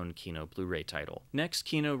must-own Kino Blu-ray title. Next,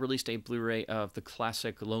 Kino released a Blu-ray of the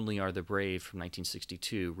classic Lonely Are the Brave from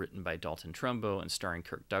 1962, written by Dalton Trumbo and starring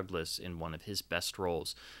Kirk Douglas in one of his best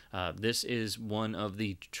roles. This is one of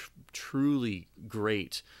the truly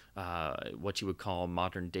great what you would call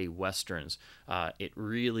modern-day westerns. It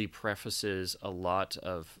really prefaces a lot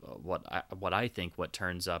of what I think what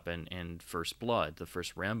turns up in First Blood, the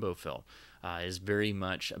first Rambo film, is very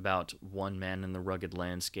much about one man in the rugged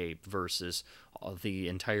landscape versus the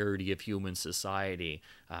entirety of human society.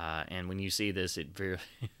 And when you see this, it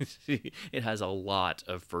it has a lot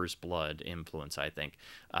of First Blood influence, I think.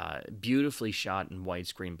 Beautifully shot in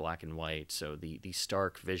widescreen black and white, so the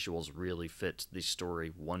stark visuals really fit the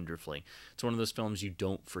story wonderfully. It's one of those films you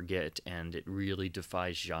don't forget, and it really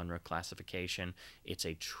defies genre classification. It's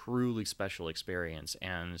a truly special experience,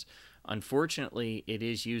 and unfortunately, it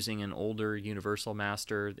is using an older Universal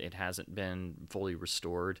master. It hasn't been fully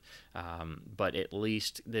restored, but at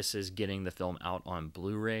least this is getting the film out on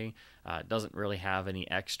Blu-ray. It doesn't really have any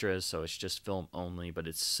extras, so it's just film only, but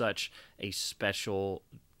it's such a special,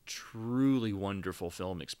 truly wonderful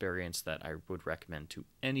film experience that I would recommend to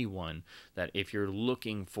anyone, that if you're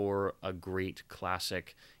looking for a great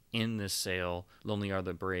classic in this sale, Lonely Are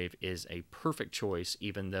the Brave is a perfect choice,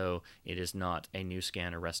 even though it is not a new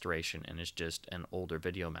scan or restoration and is just an older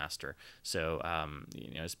video master. So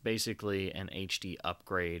it's basically an HD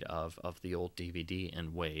upgrade of the old DVD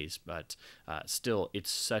in ways, but still,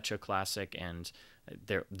 it's such a classic, and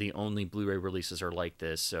the only Blu-ray releases are like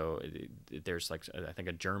this. So there's like, I think,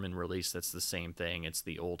 a German release that's the same thing. It's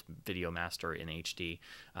the old video master in HD.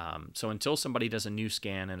 So until somebody does a new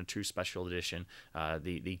scan and a true special edition,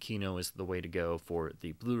 the Kino is the way to go for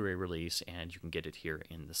the Blu-ray release, and you can get it here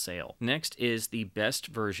in the sale. Next is the best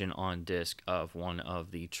version on disc of one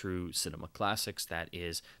of the true cinema classics. That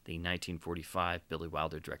is the 1945 Billy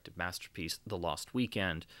Wilder directed masterpiece, The Lost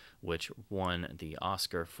Weekend, which won the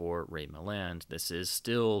Oscar for Ray Milland. This is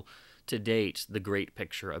still, to date, the great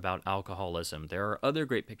picture about alcoholism. There are other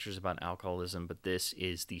great pictures about alcoholism, but this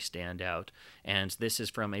is the standout. And this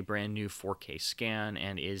is from a brand new 4K scan,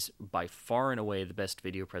 and is by far and away the best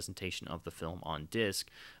video presentation of the film on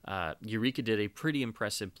disc. Eureka did a pretty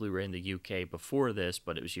impressive Blu-ray in the UK before this,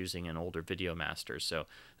 but it was using an older video master. So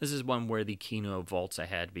this is one where the Kino vaults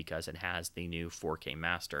ahead because it has the new 4K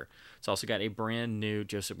master. It's also got a brand new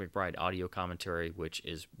Joseph McBride audio commentary, which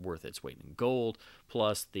is worth its weight in gold,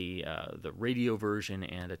 plus the radio version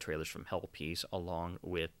and a Trailers from Hell piece along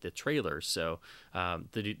with the trailers. So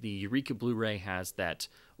the Eureka Blu-ray has that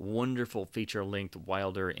wonderful feature-length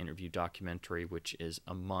Wilder interview documentary, which is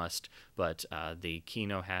a must, but the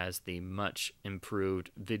Kino has the much improved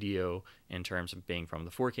video in terms of being from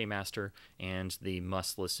the 4K master and the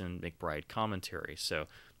must-listen McBride commentary. So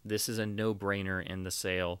this is a no-brainer in the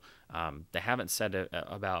sale. They haven't said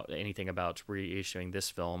about anything about reissuing this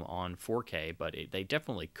film on 4K, but they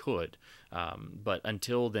definitely could. But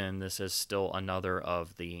until then, this is still another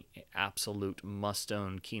of the absolute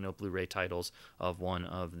must-own Kino Blu-ray titles of one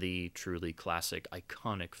of the truly classic,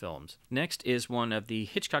 iconic films. Next is one of the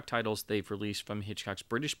Hitchcock titles they've released from Hitchcock's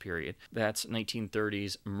British period. That's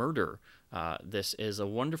 1930's Murder. This is a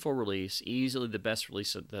wonderful release, easily the best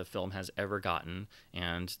release that the film has ever gotten,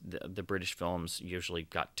 and the British films usually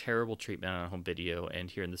got terrible treatment on home video,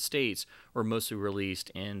 and here in the States were mostly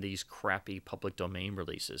released in these crappy public domain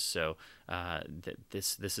releases. So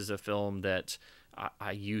this is a film that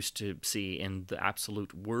I used to see in the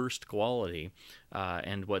absolute worst quality,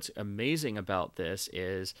 and what's amazing about this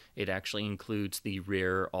is it actually includes the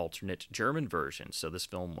rare alternate German version. So this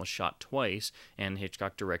film was shot twice, and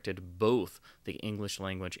Hitchcock directed both the English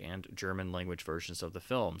language and German language versions of the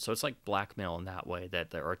film. So it's like blackmail in that way,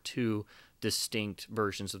 that there are two distinct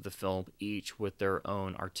versions of the film, each with their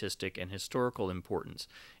own artistic and historical importance.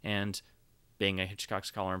 And being a Hitchcock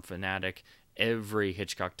scholar and fanatic, every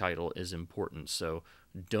Hitchcock title is important. So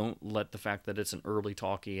don't let the fact that it's an early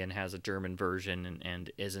talkie and has a German version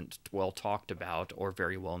and isn't well talked about or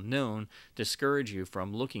very well known discourage you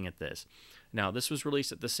from looking at this. Now, this was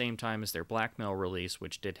released at the same time as their Blackmail release,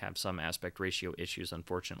 which did have some aspect ratio issues,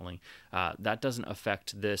 unfortunately. That doesn't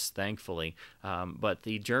affect this, thankfully, but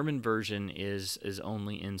the German version is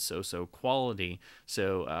only in so-so quality.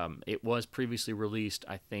 So it was previously released,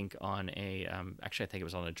 I think, on a actually, I think it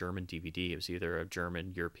was on a German DVD. It was either a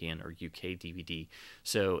German, European, or UK DVD.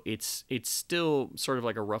 So it's still sort of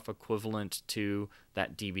like a rough equivalent to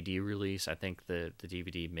that DVD release. I think the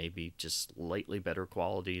DVD may be just slightly better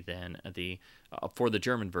quality than the for the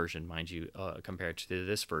German version, mind you, compared to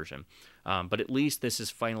this version. But at least this is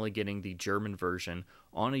finally getting the German version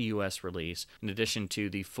on a US release, in addition to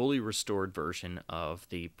the fully restored version of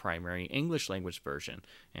the primary English language version.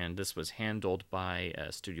 And this was handled by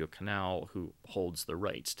Studio Canal, who holds the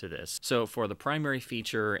rights to this. So for the primary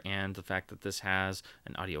feature and the fact that this has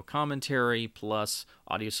an audio commentary plus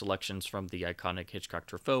audio selections from the iconic Hitchcock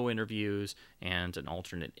Truffaut interviews and an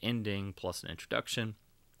alternate ending plus an introduction,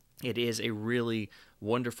 it is a really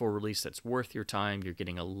wonderful release that's worth your time. You're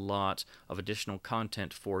getting a lot of additional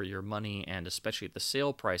content for your money, and especially at the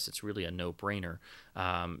sale price, it's really a no-brainer.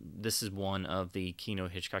 This is one of the Kino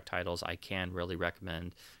Hitchcock titles I can really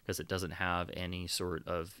recommend because it doesn't have any sort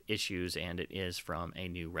of issues, and it is from a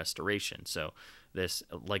new restoration. So this,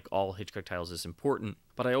 like all Hitchcock titles, is important,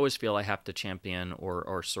 but I always feel I have to champion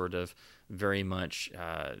or sort of very much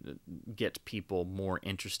get people more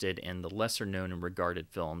interested in the lesser known and regarded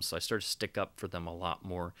films. So I start to stick up for them a lot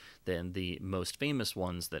more than the most famous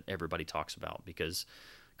ones that everybody talks about, because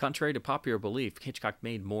contrary to popular belief, Hitchcock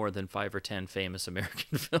made more than 5 or 10 famous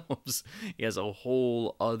American films. He has a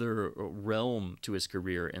whole other realm to his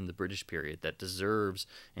career in the British period that deserves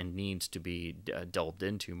and needs to be delved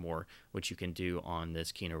into more, which you can do on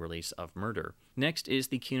this Kino release of Murder. Next is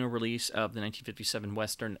the Kino release of the 1957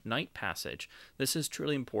 Western Night Passage. This is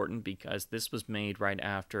truly important because this was made right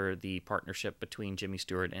after the partnership between Jimmy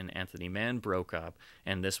Stewart and Anthony Mann broke up,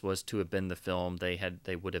 and this was to have been the film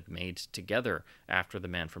they would have made together after The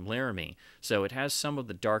Man from Laramie. So it has some of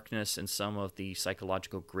the darkness and some of the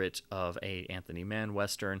psychological grit of a Anthony Mann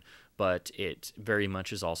Western, but it very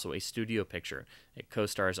much is also a studio picture. It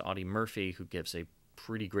co-stars Audie Murphy, who gives a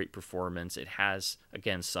pretty great performance. It has,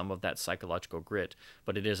 again, some of that psychological grit,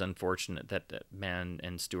 but it is unfortunate that Mann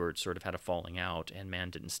and Stewart sort of had a falling out, and Mann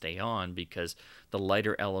didn't stay on because the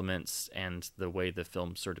lighter elements and the way the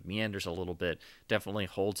film sort of meanders a little bit definitely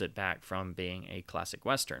holds it back from being a classic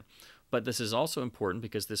Western. But this is also important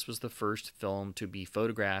because this was the first film to be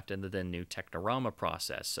photographed in the then new Technorama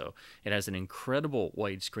process. So it has an incredible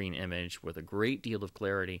widescreen image with a great deal of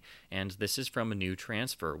clarity, and this is from a new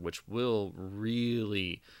transfer, which will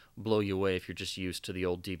really blow you away if you're just used to the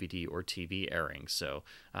old DVD or TV airings. So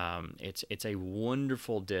it's a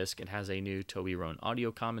wonderful disc. It has a new Toby Roan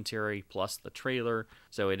audio commentary plus the trailer.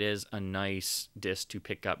 So it is a nice disc to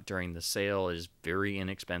pick up during the sale. It is very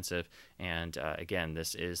inexpensive. And again,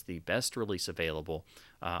 this is the best release available.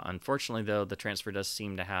 Unfortunately, though, the transfer does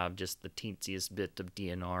seem to have just the teensiest bit of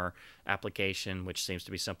DNR application, which seems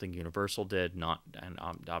to be something Universal did, and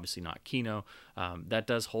obviously not Kino. That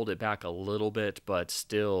does hold it back a little bit, but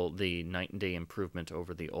still the night and day improvement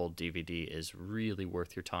over the old DVD is really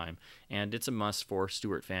worth your time. And it's a must for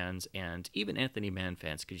Stewart fans and even Anthony Mann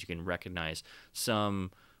fans, because you can recognize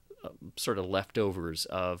some sort of leftovers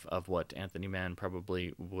of what Anthony Mann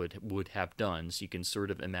probably would have done, so you can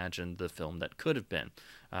sort of imagine the film that could have been.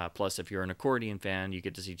 Plus, if you're an accordion fan, you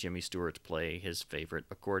get to see Jimmy Stewart play his favorite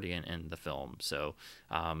accordion in the film, so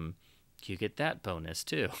you get that bonus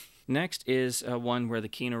too. Next is one where the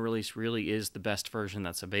Kino release really is the best version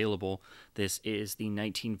that's available. This is the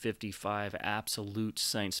 1955 absolute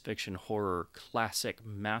science fiction horror classic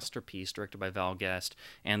masterpiece directed by Val Guest,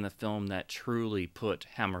 and the film that truly put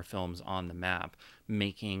Hammer Films on the map,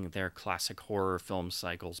 making their classic horror film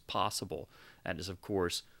cycles possible. That is, of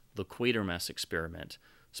course, The Quatermass Experiment,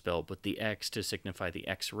 spelled with the X to signify the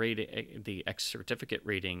X rating, the X certificate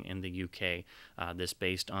rating in the UK. This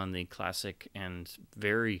based on the classic and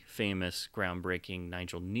very famous, groundbreaking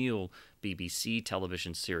Nigel Neal BBC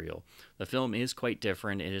television serial. The film is quite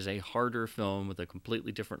different. It is a harder film with a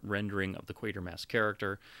completely different rendering of the Quatermass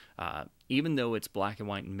character. Even though it's black and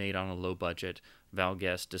white and made on a low budget, Val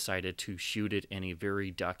Guest decided to shoot it in a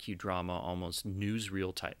very docudrama, almost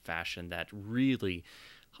newsreel type fashion that really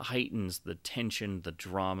heightens the tension, the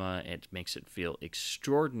drama. It makes it feel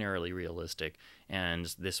extraordinarily realistic,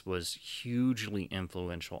 and this was hugely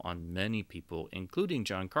influential on many people, including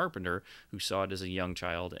John Carpenter, who saw it as a young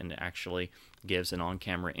child and actually gives an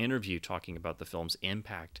on-camera interview talking about the film's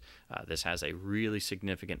impact. This has a really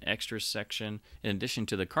significant extras section. In addition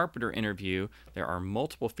to the Carpenter interview, there are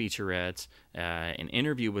multiple featurettes, an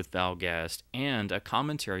interview with Val Guest, and a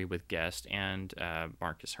commentary with Guest and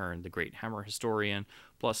Marcus Hearn, the great Hammer historian,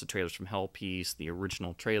 plus the trailers from Hell Piece, the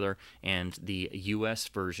original trailer, and the U.S.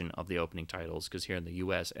 version of the opening titles, because here in the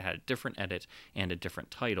U.S. it had a different edit and a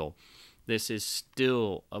different title. This is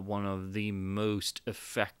still one of the most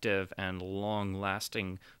effective and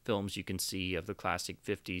long-lasting films you can see of the classic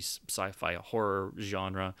 50s sci-fi horror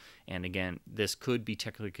genre. And again, this could be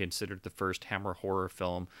technically considered the first Hammer horror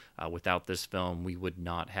film. Without this film, we would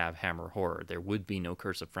not have Hammer horror. There would be no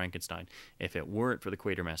Curse of Frankenstein if it weren't for the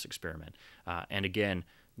Quatermass experiment. And again,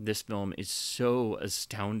 this film is so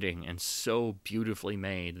astounding and so beautifully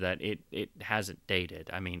made that it hasn't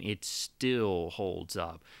dated. I mean, it still holds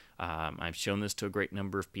up. I've shown this to a great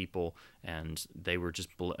number of people, and they were just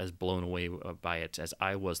as blown away by it as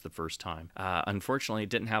I was the first time. Unfortunately, it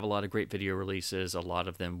didn't have a lot of great video releases. A lot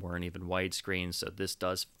of them weren't even widescreen, so this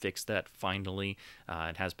does fix that finally.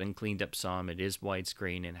 It has been cleaned up some. It is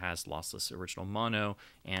widescreen. It has lossless original mono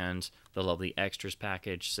and the lovely extras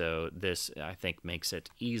package, so this, I think, makes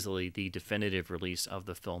it easily the definitive release of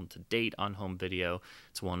the film to date on home video.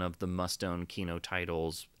 It's one of the must-own Kino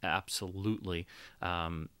titles, absolutely.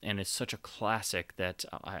 And it's such a classic that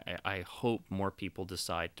I hope more people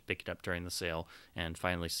decide to pick it up during the sale and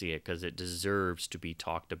finally see it, because it deserves to be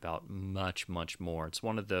talked about much, much more. It's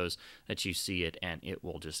one of those that you see it and it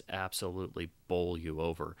will just absolutely bowl you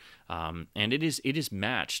over. And it is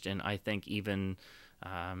matched, and I think even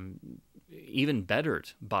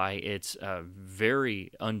bettered by its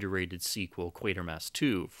very underrated sequel, Quatermass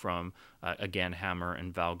 2, from, again, Hammer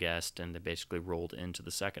and Val Guest, and they basically rolled into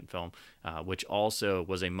the second film, which also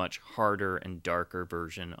was a much harder and darker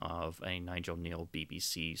version of a Nigel Kneale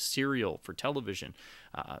BBC serial for television.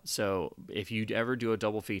 So if you'd ever do a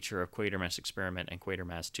double feature of Quatermass Experiment and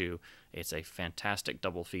Quatermass 2, it's a fantastic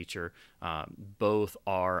double feature. Both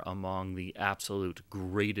are among the absolute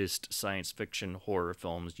greatest science fiction horror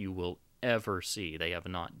films you will ever see. They have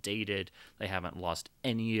not dated. They haven't lost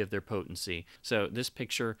any of their potency. So this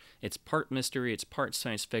picture, it's part mystery, it's part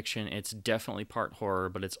science fiction, it's definitely part horror,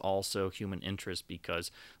 but it's also human interest,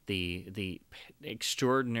 because the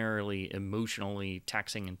extraordinarily emotionally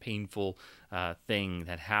taxing and painful thing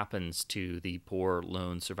that happens to the poor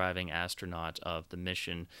lone surviving astronaut of the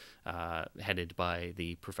mission headed by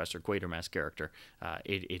the Professor Quatermass character.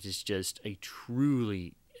 It is just a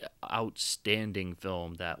truly outstanding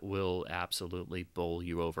film that will absolutely bowl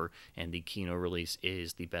you over, and the Kino release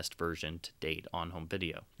is the best version to date on home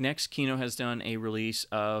video. Next, Kino has done a release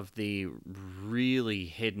of the really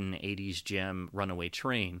hidden 80s gem Runaway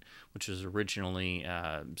Train, which was originally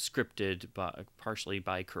scripted partially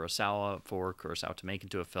by Kurosawa for Kurosawa to make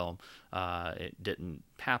into a film. It didn't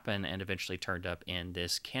happen and eventually turned up in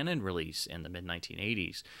this Canon release in the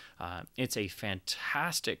mid-1980s. It's a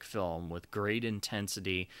fantastic film with great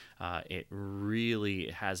intensity. It really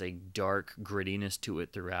has a dark grittiness to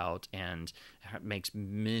it throughout and makes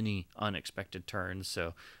many unexpected turns.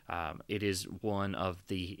 So it is one of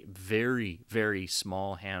the very, very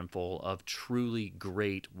small handful of truly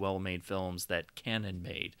great, well-made films that Canon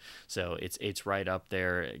made. So it's right up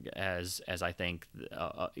there as I think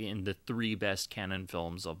in the three best Canon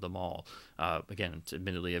films of them all. Again, it's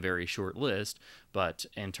admittedly a very short list, but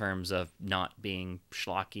in terms of not being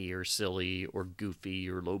schlocky or silly or goofy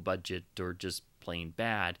or low budget or just plain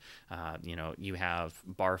bad, you have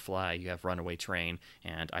Barfly, you have Runaway Train,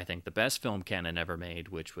 and I think the best film Canon ever made,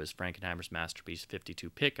 which was Frankenheimer's masterpiece 52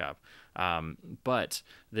 Pickup. But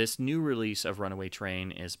this new release of Runaway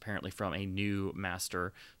Train is apparently from a new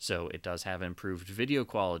master, so it does have improved video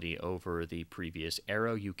quality over the previous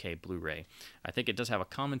Arrow UK Blu-ray. I think it does have a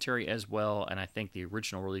commentary as well, and I think the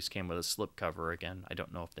original release came with a slipcover. Again, I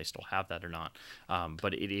don't know if they still have that or not,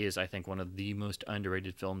 but it is, I think, one of the most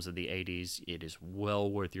underrated films of the 80s. It is well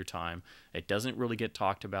worth your time. It doesn't really get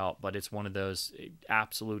talked about, but it's one of those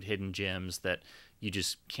absolute hidden gems that you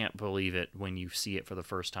just can't believe it when you see it for the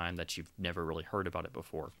first time, that you've never really heard about it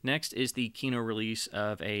before. Next is the Kino release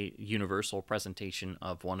of a Universal presentation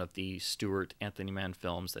of one of the Stuart Anthony Mann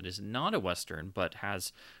films that is not a Western, but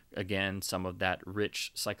has, again, some of that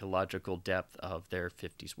rich psychological depth of their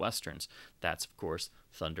 50s Westerns. That's, of course,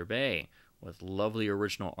 Thunder Bay, with lovely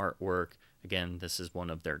original artwork, Again, this is one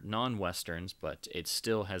of their non-westerns, but it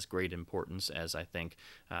still has great importance, as I think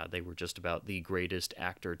they were just about the greatest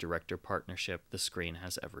actor-director partnership the screen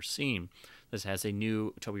has ever seen. This has a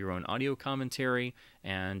new Toblerone audio commentary,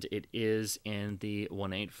 and it is in the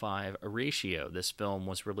 1:8:5 ratio. This film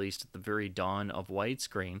was released at the very dawn of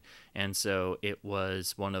widescreen, and so it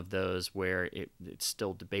was one of those where it's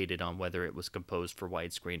still debated on whether it was composed for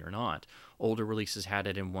widescreen or not. Older releases had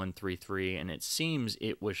it in 1:3:3, and it seems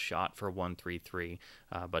it was shot for 1:3:3,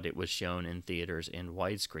 but it was shown in theaters in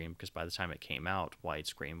widescreen, because by the time it came out,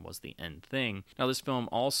 widescreen was the end thing. Now, this film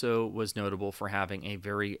also was notable for having a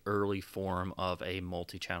very early form of a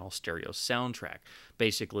multi-channel stereo soundtrack,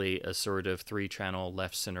 basically a sort of 3-channel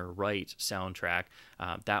left, center, right soundtrack.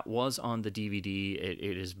 That was on the DVD.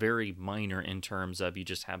 It is very minor in terms of you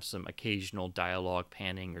just have some occasional dialogue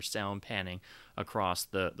panning or sound panning across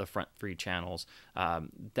the front 3 channels.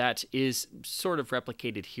 That is sort of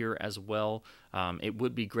replicated here as well. It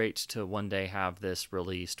would be great to one day have this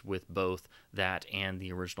released with both that and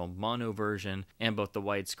the original mono version, and both the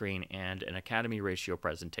widescreen and an Academy ratio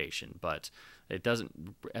presentation, but it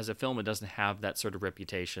doesn't, as a film, it doesn't have that sort of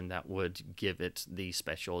reputation that would give it the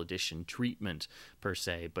special edition treatment per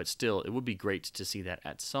se, but still, it would be great to see that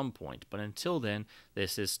at some point. But until then,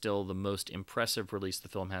 this is still the most impressive release the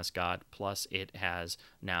film has got, plus it has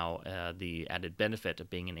now the added benefit of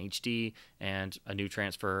being in HD and a new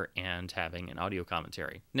transfer and having an audio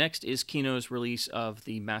commentary. Next is Kino's release of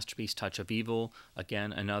the masterpiece Touch of Evil,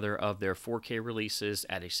 again, another of their 4K releases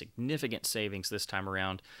at a significant savings this time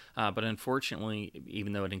around, but unfortunately,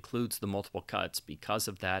 even though it includes the multiple cuts, because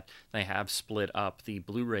of that, they have split up the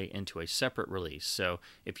Blu-ray into a separate release. So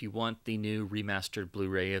if you want the new remastered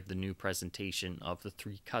Blu-ray of the new presentation of the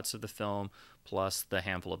 3 cuts of the film, plus the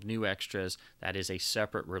handful of new extras, that is a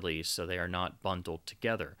separate release, so they are not bundled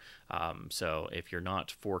together. So if you're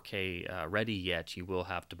not 4K ready yet, you will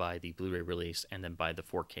have to buy the Blu-ray release and then buy the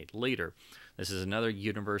 4K later. This is another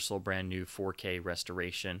Universal brand new 4K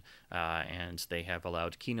restoration, and they have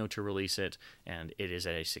allowed Kino to release it, and it is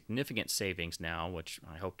at a significant savings now, which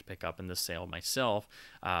I hope to pick up in the sale myself.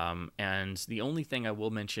 And the only thing I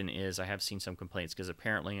will mention is I have seen some complaints, because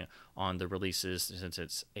apparently on the releases, since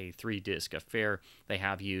it's a 3-disc affair, they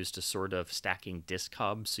have used a sort of stacking disc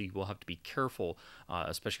hub, so you will have to be careful,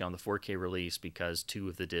 especially on the 4K release, because 2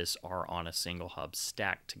 of the discs are on a single hub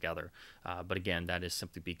stacked together. But again, that is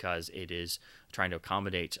simply because it is trying to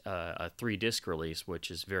accommodate a 3-disc release,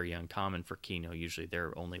 which is very uncommon for Kino. Usually there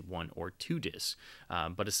are only 1 or 2 discs.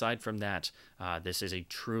 But aside from that, this is a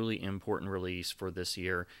truly important release for this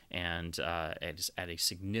year, and it is at a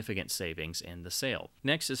significant savings in the sale.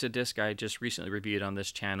 Next is a disc I just recently reviewed on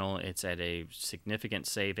this channel. It's at a significant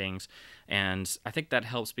savings, and I think that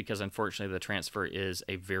helps because unfortunately the transfer is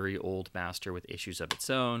a very old master with issues of its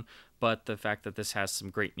own, but the fact that this has some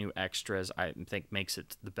great new extras, I think, makes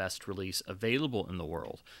it the best release available in the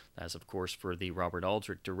world. As, of course, for the Robert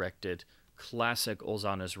Aldrich directed classic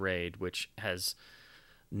Ulzana's Raid, which has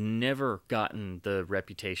never gotten the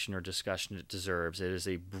reputation or discussion it deserves. It is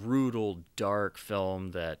a brutal, dark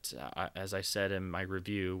film that, as I said in my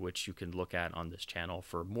review, which you can look at on this channel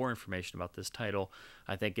for more information about this title,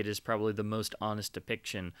 I think it is probably the most honest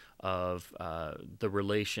depiction of the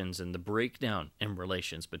relations and the breakdown in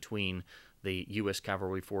relations between the U.S.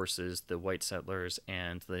 cavalry forces, the white settlers,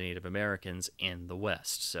 and the Native Americans in the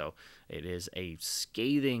West. So it is a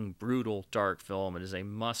scathing, brutal, dark film. It is a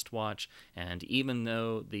must-watch, and even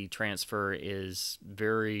though the transfer is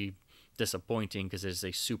very disappointing because it is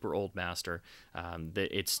a super old master,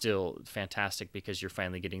 it's still fantastic because you're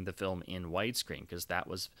finally getting the film in widescreen, because that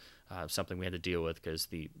was something we had to deal with because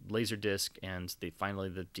the Laserdisc and finally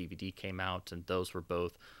the DVD came out, and those were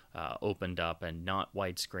both opened up and not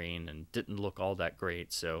widescreen and didn't look all that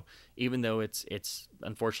great. So even though it's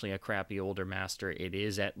unfortunately a crappy older master, it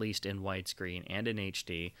is at least in widescreen and in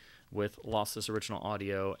HD with lossless original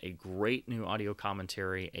audio, a great new audio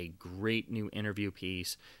commentary, a great new interview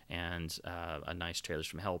piece, and a nice Trailers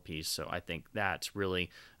from Hell piece. So I think that's really,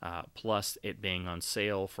 plus it being on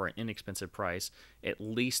sale for an inexpensive price, at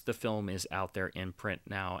least the film is out there in print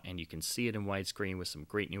now, and you can see it in widescreen with some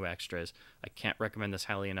great new extras. I can't recommend this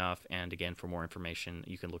highly enough, and again, for more information,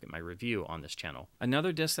 you can look at my review on this channel.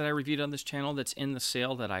 Another disc that I reviewed on this channel that's in the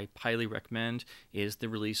sale that I highly recommend is the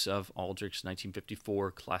release of Aldrich's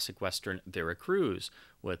 1954 classic western Veracruz,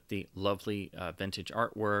 with the lovely vintage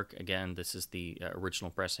artwork. Again, this is the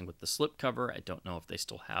original pressing with the slipcover. I don't know if they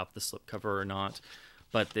still have the slipcover or not,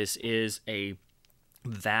 but this is a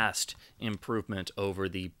vast improvement over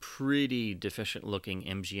the pretty deficient looking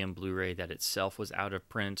MGM Blu-ray that itself was out of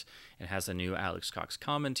print, It has a new Alex Cox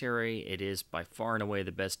commentary. It is by far and away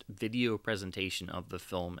the best video presentation of the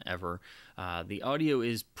film ever. The audio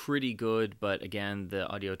is pretty good, but again, the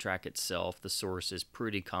audio track itself, the source is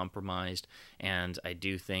pretty compromised, and I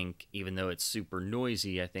do think, even though it's super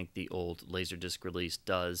noisy, I think the old Laserdisc release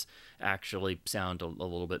does actually sound a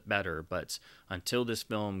little bit better. But until this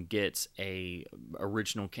film gets a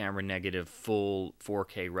original camera negative full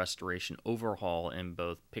 4K restoration overhaul in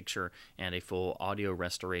both picture and a full audio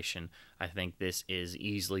restoration, I think this is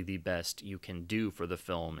easily the best you can do for the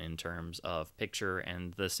film in terms of picture,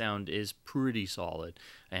 and the sound is pretty solid,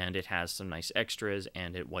 and it has some nice extras,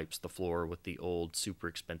 and it wipes the floor with the old super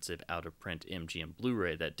expensive out-of-print MGM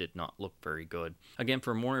Blu-ray that did not look very good. Again,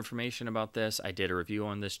 for more information about this, I did a review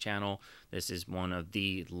on this channel. This is one of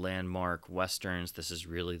the landmark westerns. This is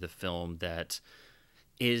really the film that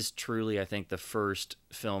is truly, I think, the first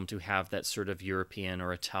film to have that sort of European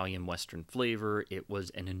or Italian Western flavor. It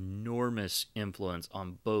was an enormous influence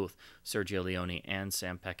on both Sergio Leone and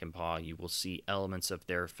Sam Peckinpah. You will see elements of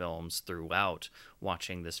their films throughout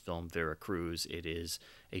watching this film, Veracruz. It is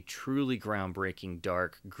a truly groundbreaking,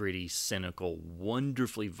 dark, gritty, cynical,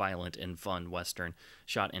 wonderfully violent and fun Western,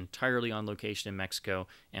 shot entirely on location in Mexico,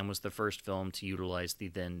 and was the first film to utilize the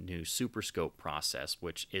then new Super Scope process,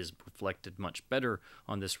 which is reflected much better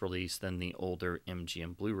on this release than the older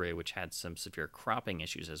MGM Blu-ray, which had some severe cropping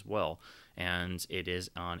issues as well. And it is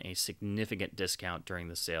on a significant discount during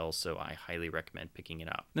the sale, so I highly recommend picking it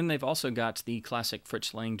up. Then they've also got the classic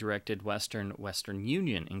Fritz Lang directed Western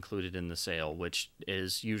Union included in the sale, which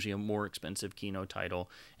is usually a more expensive Kino title,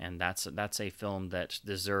 and that's a film that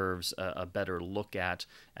deserves a better look at,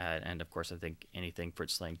 and of course I think anything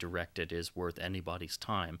Fritz Lang directed is worth anybody's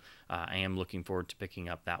time. I am looking forward to picking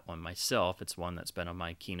up that one myself. It's one that's been on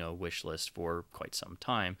my Kino wish list for quite some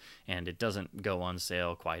time, and it doesn't go on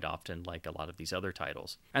sale quite often like a lot of these other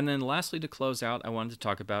titles. And then lastly, to close out, I wanted to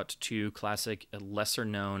talk about two classic, lesser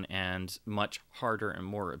known and much harder and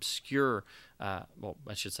more obscure, well,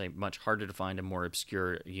 I should say much harder to find and more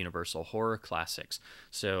obscure Universal horror classics.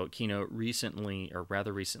 So Kino recently, or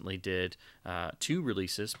rather recently, did two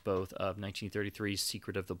releases, both of 1933's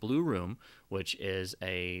Secret of the Blue Room, which is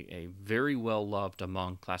a very well loved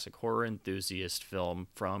among classic horror enthusiast film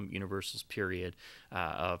from Universal's period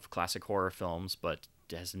of classic horror films, but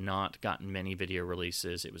has not gotten many video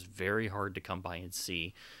releases. It was very hard to come by and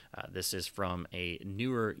see. This is from a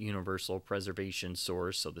newer Universal preservation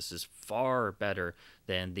source, so this is far better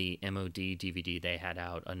than the MOD DVD they had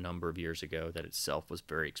out a number of years ago that itself was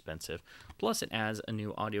very expensive. Plus, it adds a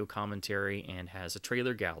new audio commentary and has a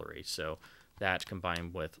trailer gallery, so that,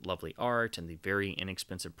 combined with lovely art and the very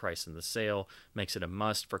inexpensive price in the sale, makes it a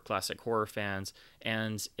must for classic horror fans.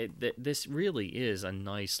 And this really is a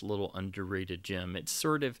nice little underrated gem. It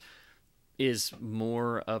sort of is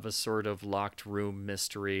more of a sort of locked room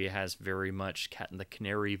mystery. It has very much Cat and the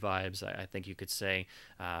Canary vibes, I think you could say.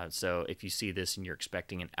 So if you see this and you're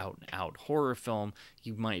expecting an out-and-out horror film,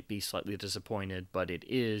 you might be slightly disappointed, but it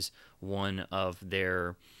is one of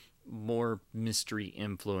their more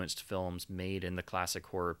mystery-influenced films made in the classic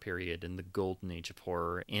horror period, in the golden age of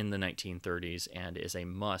horror in the 1930s, and is a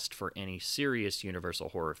must for any serious Universal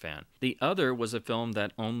horror fan. The other was a film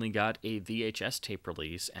that only got a VHS tape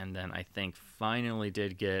release, and then I think finally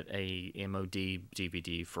did get a MOD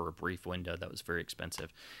DVD for a brief window that was very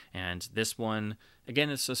expensive. And this one,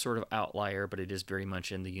 again, it's a sort of outlier, but it is very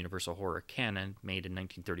much in the Universal horror canon, made in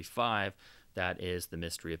 1935. That is The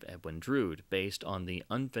Mystery of Edwin Drood, based on the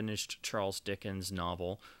unfinished Charles Dickens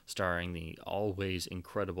novel starring the always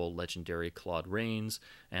incredible legendary Claude Rains.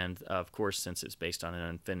 And of course, since it's based on an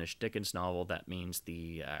unfinished Dickens novel, that means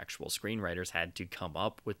the actual screenwriters had to come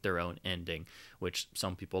up with their own ending, which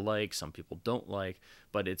some people like, some people don't like,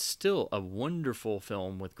 but it's still a wonderful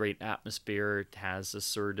film with great atmosphere. It has a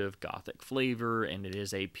sort of gothic flavor, and it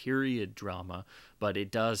is a period drama, but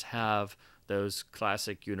it does have those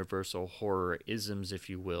classic Universal horror isms, if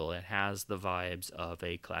you will. It has the vibes of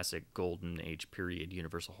a classic golden age period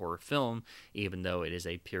Universal horror film, even though it is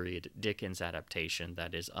a period Dickens adaptation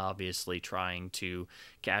that is obviously trying to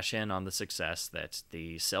cash in on the success that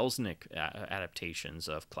the Selznick adaptations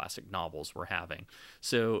of classic novels were having.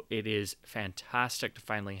 So it is fantastic to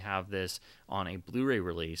finally have this on a Blu-ray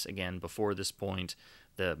release. Again, before this point,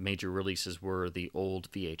 the major releases were the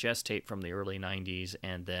old VHS tape from the early 90s,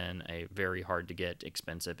 and then a very hard-to-get,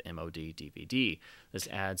 expensive MOD DVD. This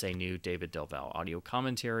adds a new David Del Valle audio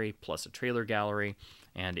commentary, plus a trailer gallery,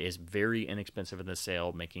 and is very inexpensive in the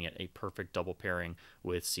sale, making it a perfect double pairing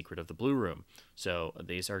with Secret of the Blue Room. So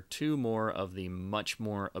these are two more of the much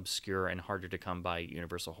more obscure and harder to come by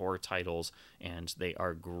Universal Horror titles, and they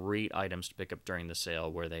are great items to pick up during the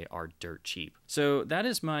sale where they are dirt cheap. So that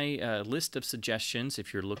is my list of suggestions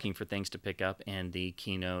if you're looking for things to pick up in the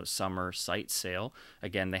Kino Summer Site Sale.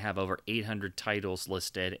 Again, they have over 800 titles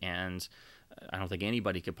listed, and I don't think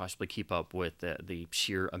anybody could possibly keep up with the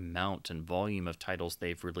sheer amount and volume of titles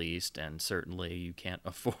they've released, and certainly you can't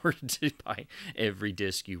afford to buy every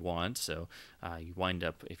disc you want. So you wind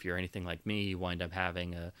up, if you're anything like me, you wind up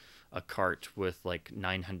having a cart with like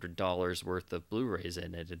 $900 worth of Blu-rays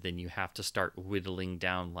in it, and then you have to start whittling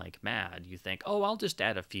down like mad. You think, oh, I'll just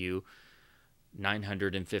add a few.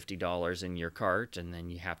 $950 in your cart, and then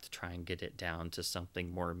you have to try and get it down to something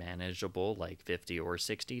more manageable like $50 or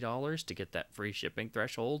 $60 to get that free shipping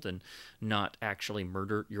threshold and not actually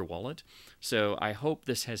murder your wallet. So I hope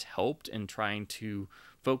this has helped in trying to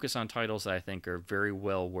focus on titles that I think are very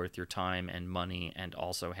well worth your time and money, and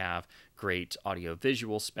also have great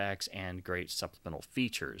audio-visual specs and great supplemental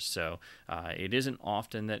features. So it isn't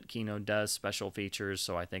often that Kino does special features,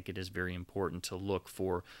 so I think it is very important to look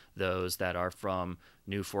for those that are from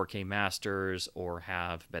new 4K masters, or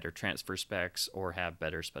have better transfer specs, or have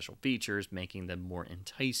better special features, making them more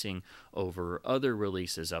enticing over other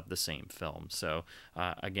releases of the same film. So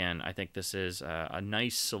again, I think this is a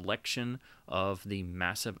nice selection of the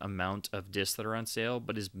massive amount of discs that are on sale,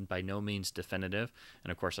 but is by no means definitive.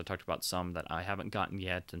 And of course, I talked about some that I haven't gotten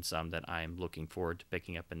yet, and some that I'm looking forward to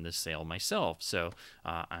picking up in this sale myself. So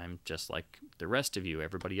I'm just like the rest of you,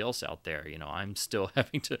 everybody else out there. You know, I'm still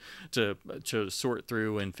having to sort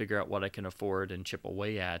through and figure out what I can afford and chip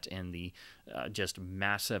away at in the just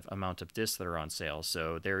massive amount of discs that are on sale.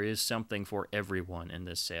 So there is something for everyone in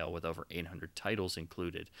this sale, with over 800 titles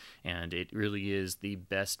included, and it really is the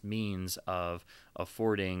best means of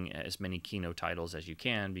affording as many Kino titles as you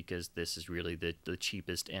can, because this is really the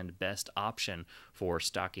cheapest and best option for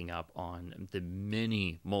stocking up on the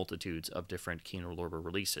many multitudes of different Kino Lorber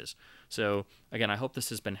releases. So again, I hope this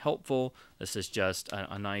has been helpful. This is just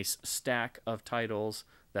a nice stack of titles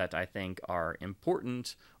that I think are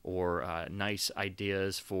important, or nice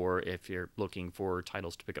ideas for if you're looking for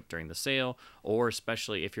titles to pick up during the sale, or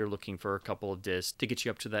especially if you're looking for a couple of discs to get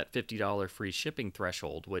you up to that $50 free shipping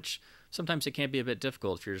threshold, which sometimes it can be a bit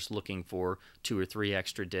difficult if you're just looking for 2 or 3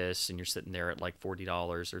 extra discs and you're sitting there at like $40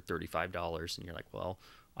 or $35, and you're like, well,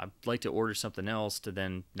 I'd like to order something else to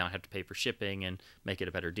then not have to pay for shipping and make it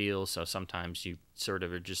a better deal. So sometimes you sort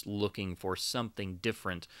of are just looking for something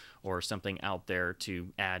different or something out there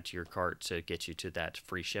to add to your cart to get you to that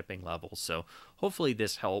free shipping level. So hopefully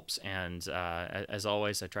this helps. And as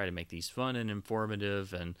always, I try to make these fun and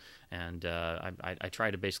informative, and I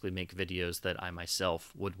try to basically make videos that I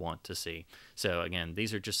myself would want to see. So again,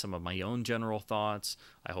 these are just some of my own general thoughts.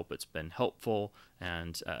 I hope it's been helpful,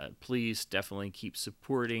 and please definitely keep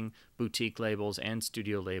supporting boutique labels and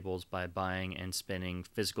studio labels by buying and spinning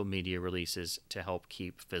physical media releases to help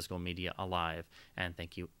keep physical media alive. And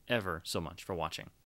thank you ever so much for watching.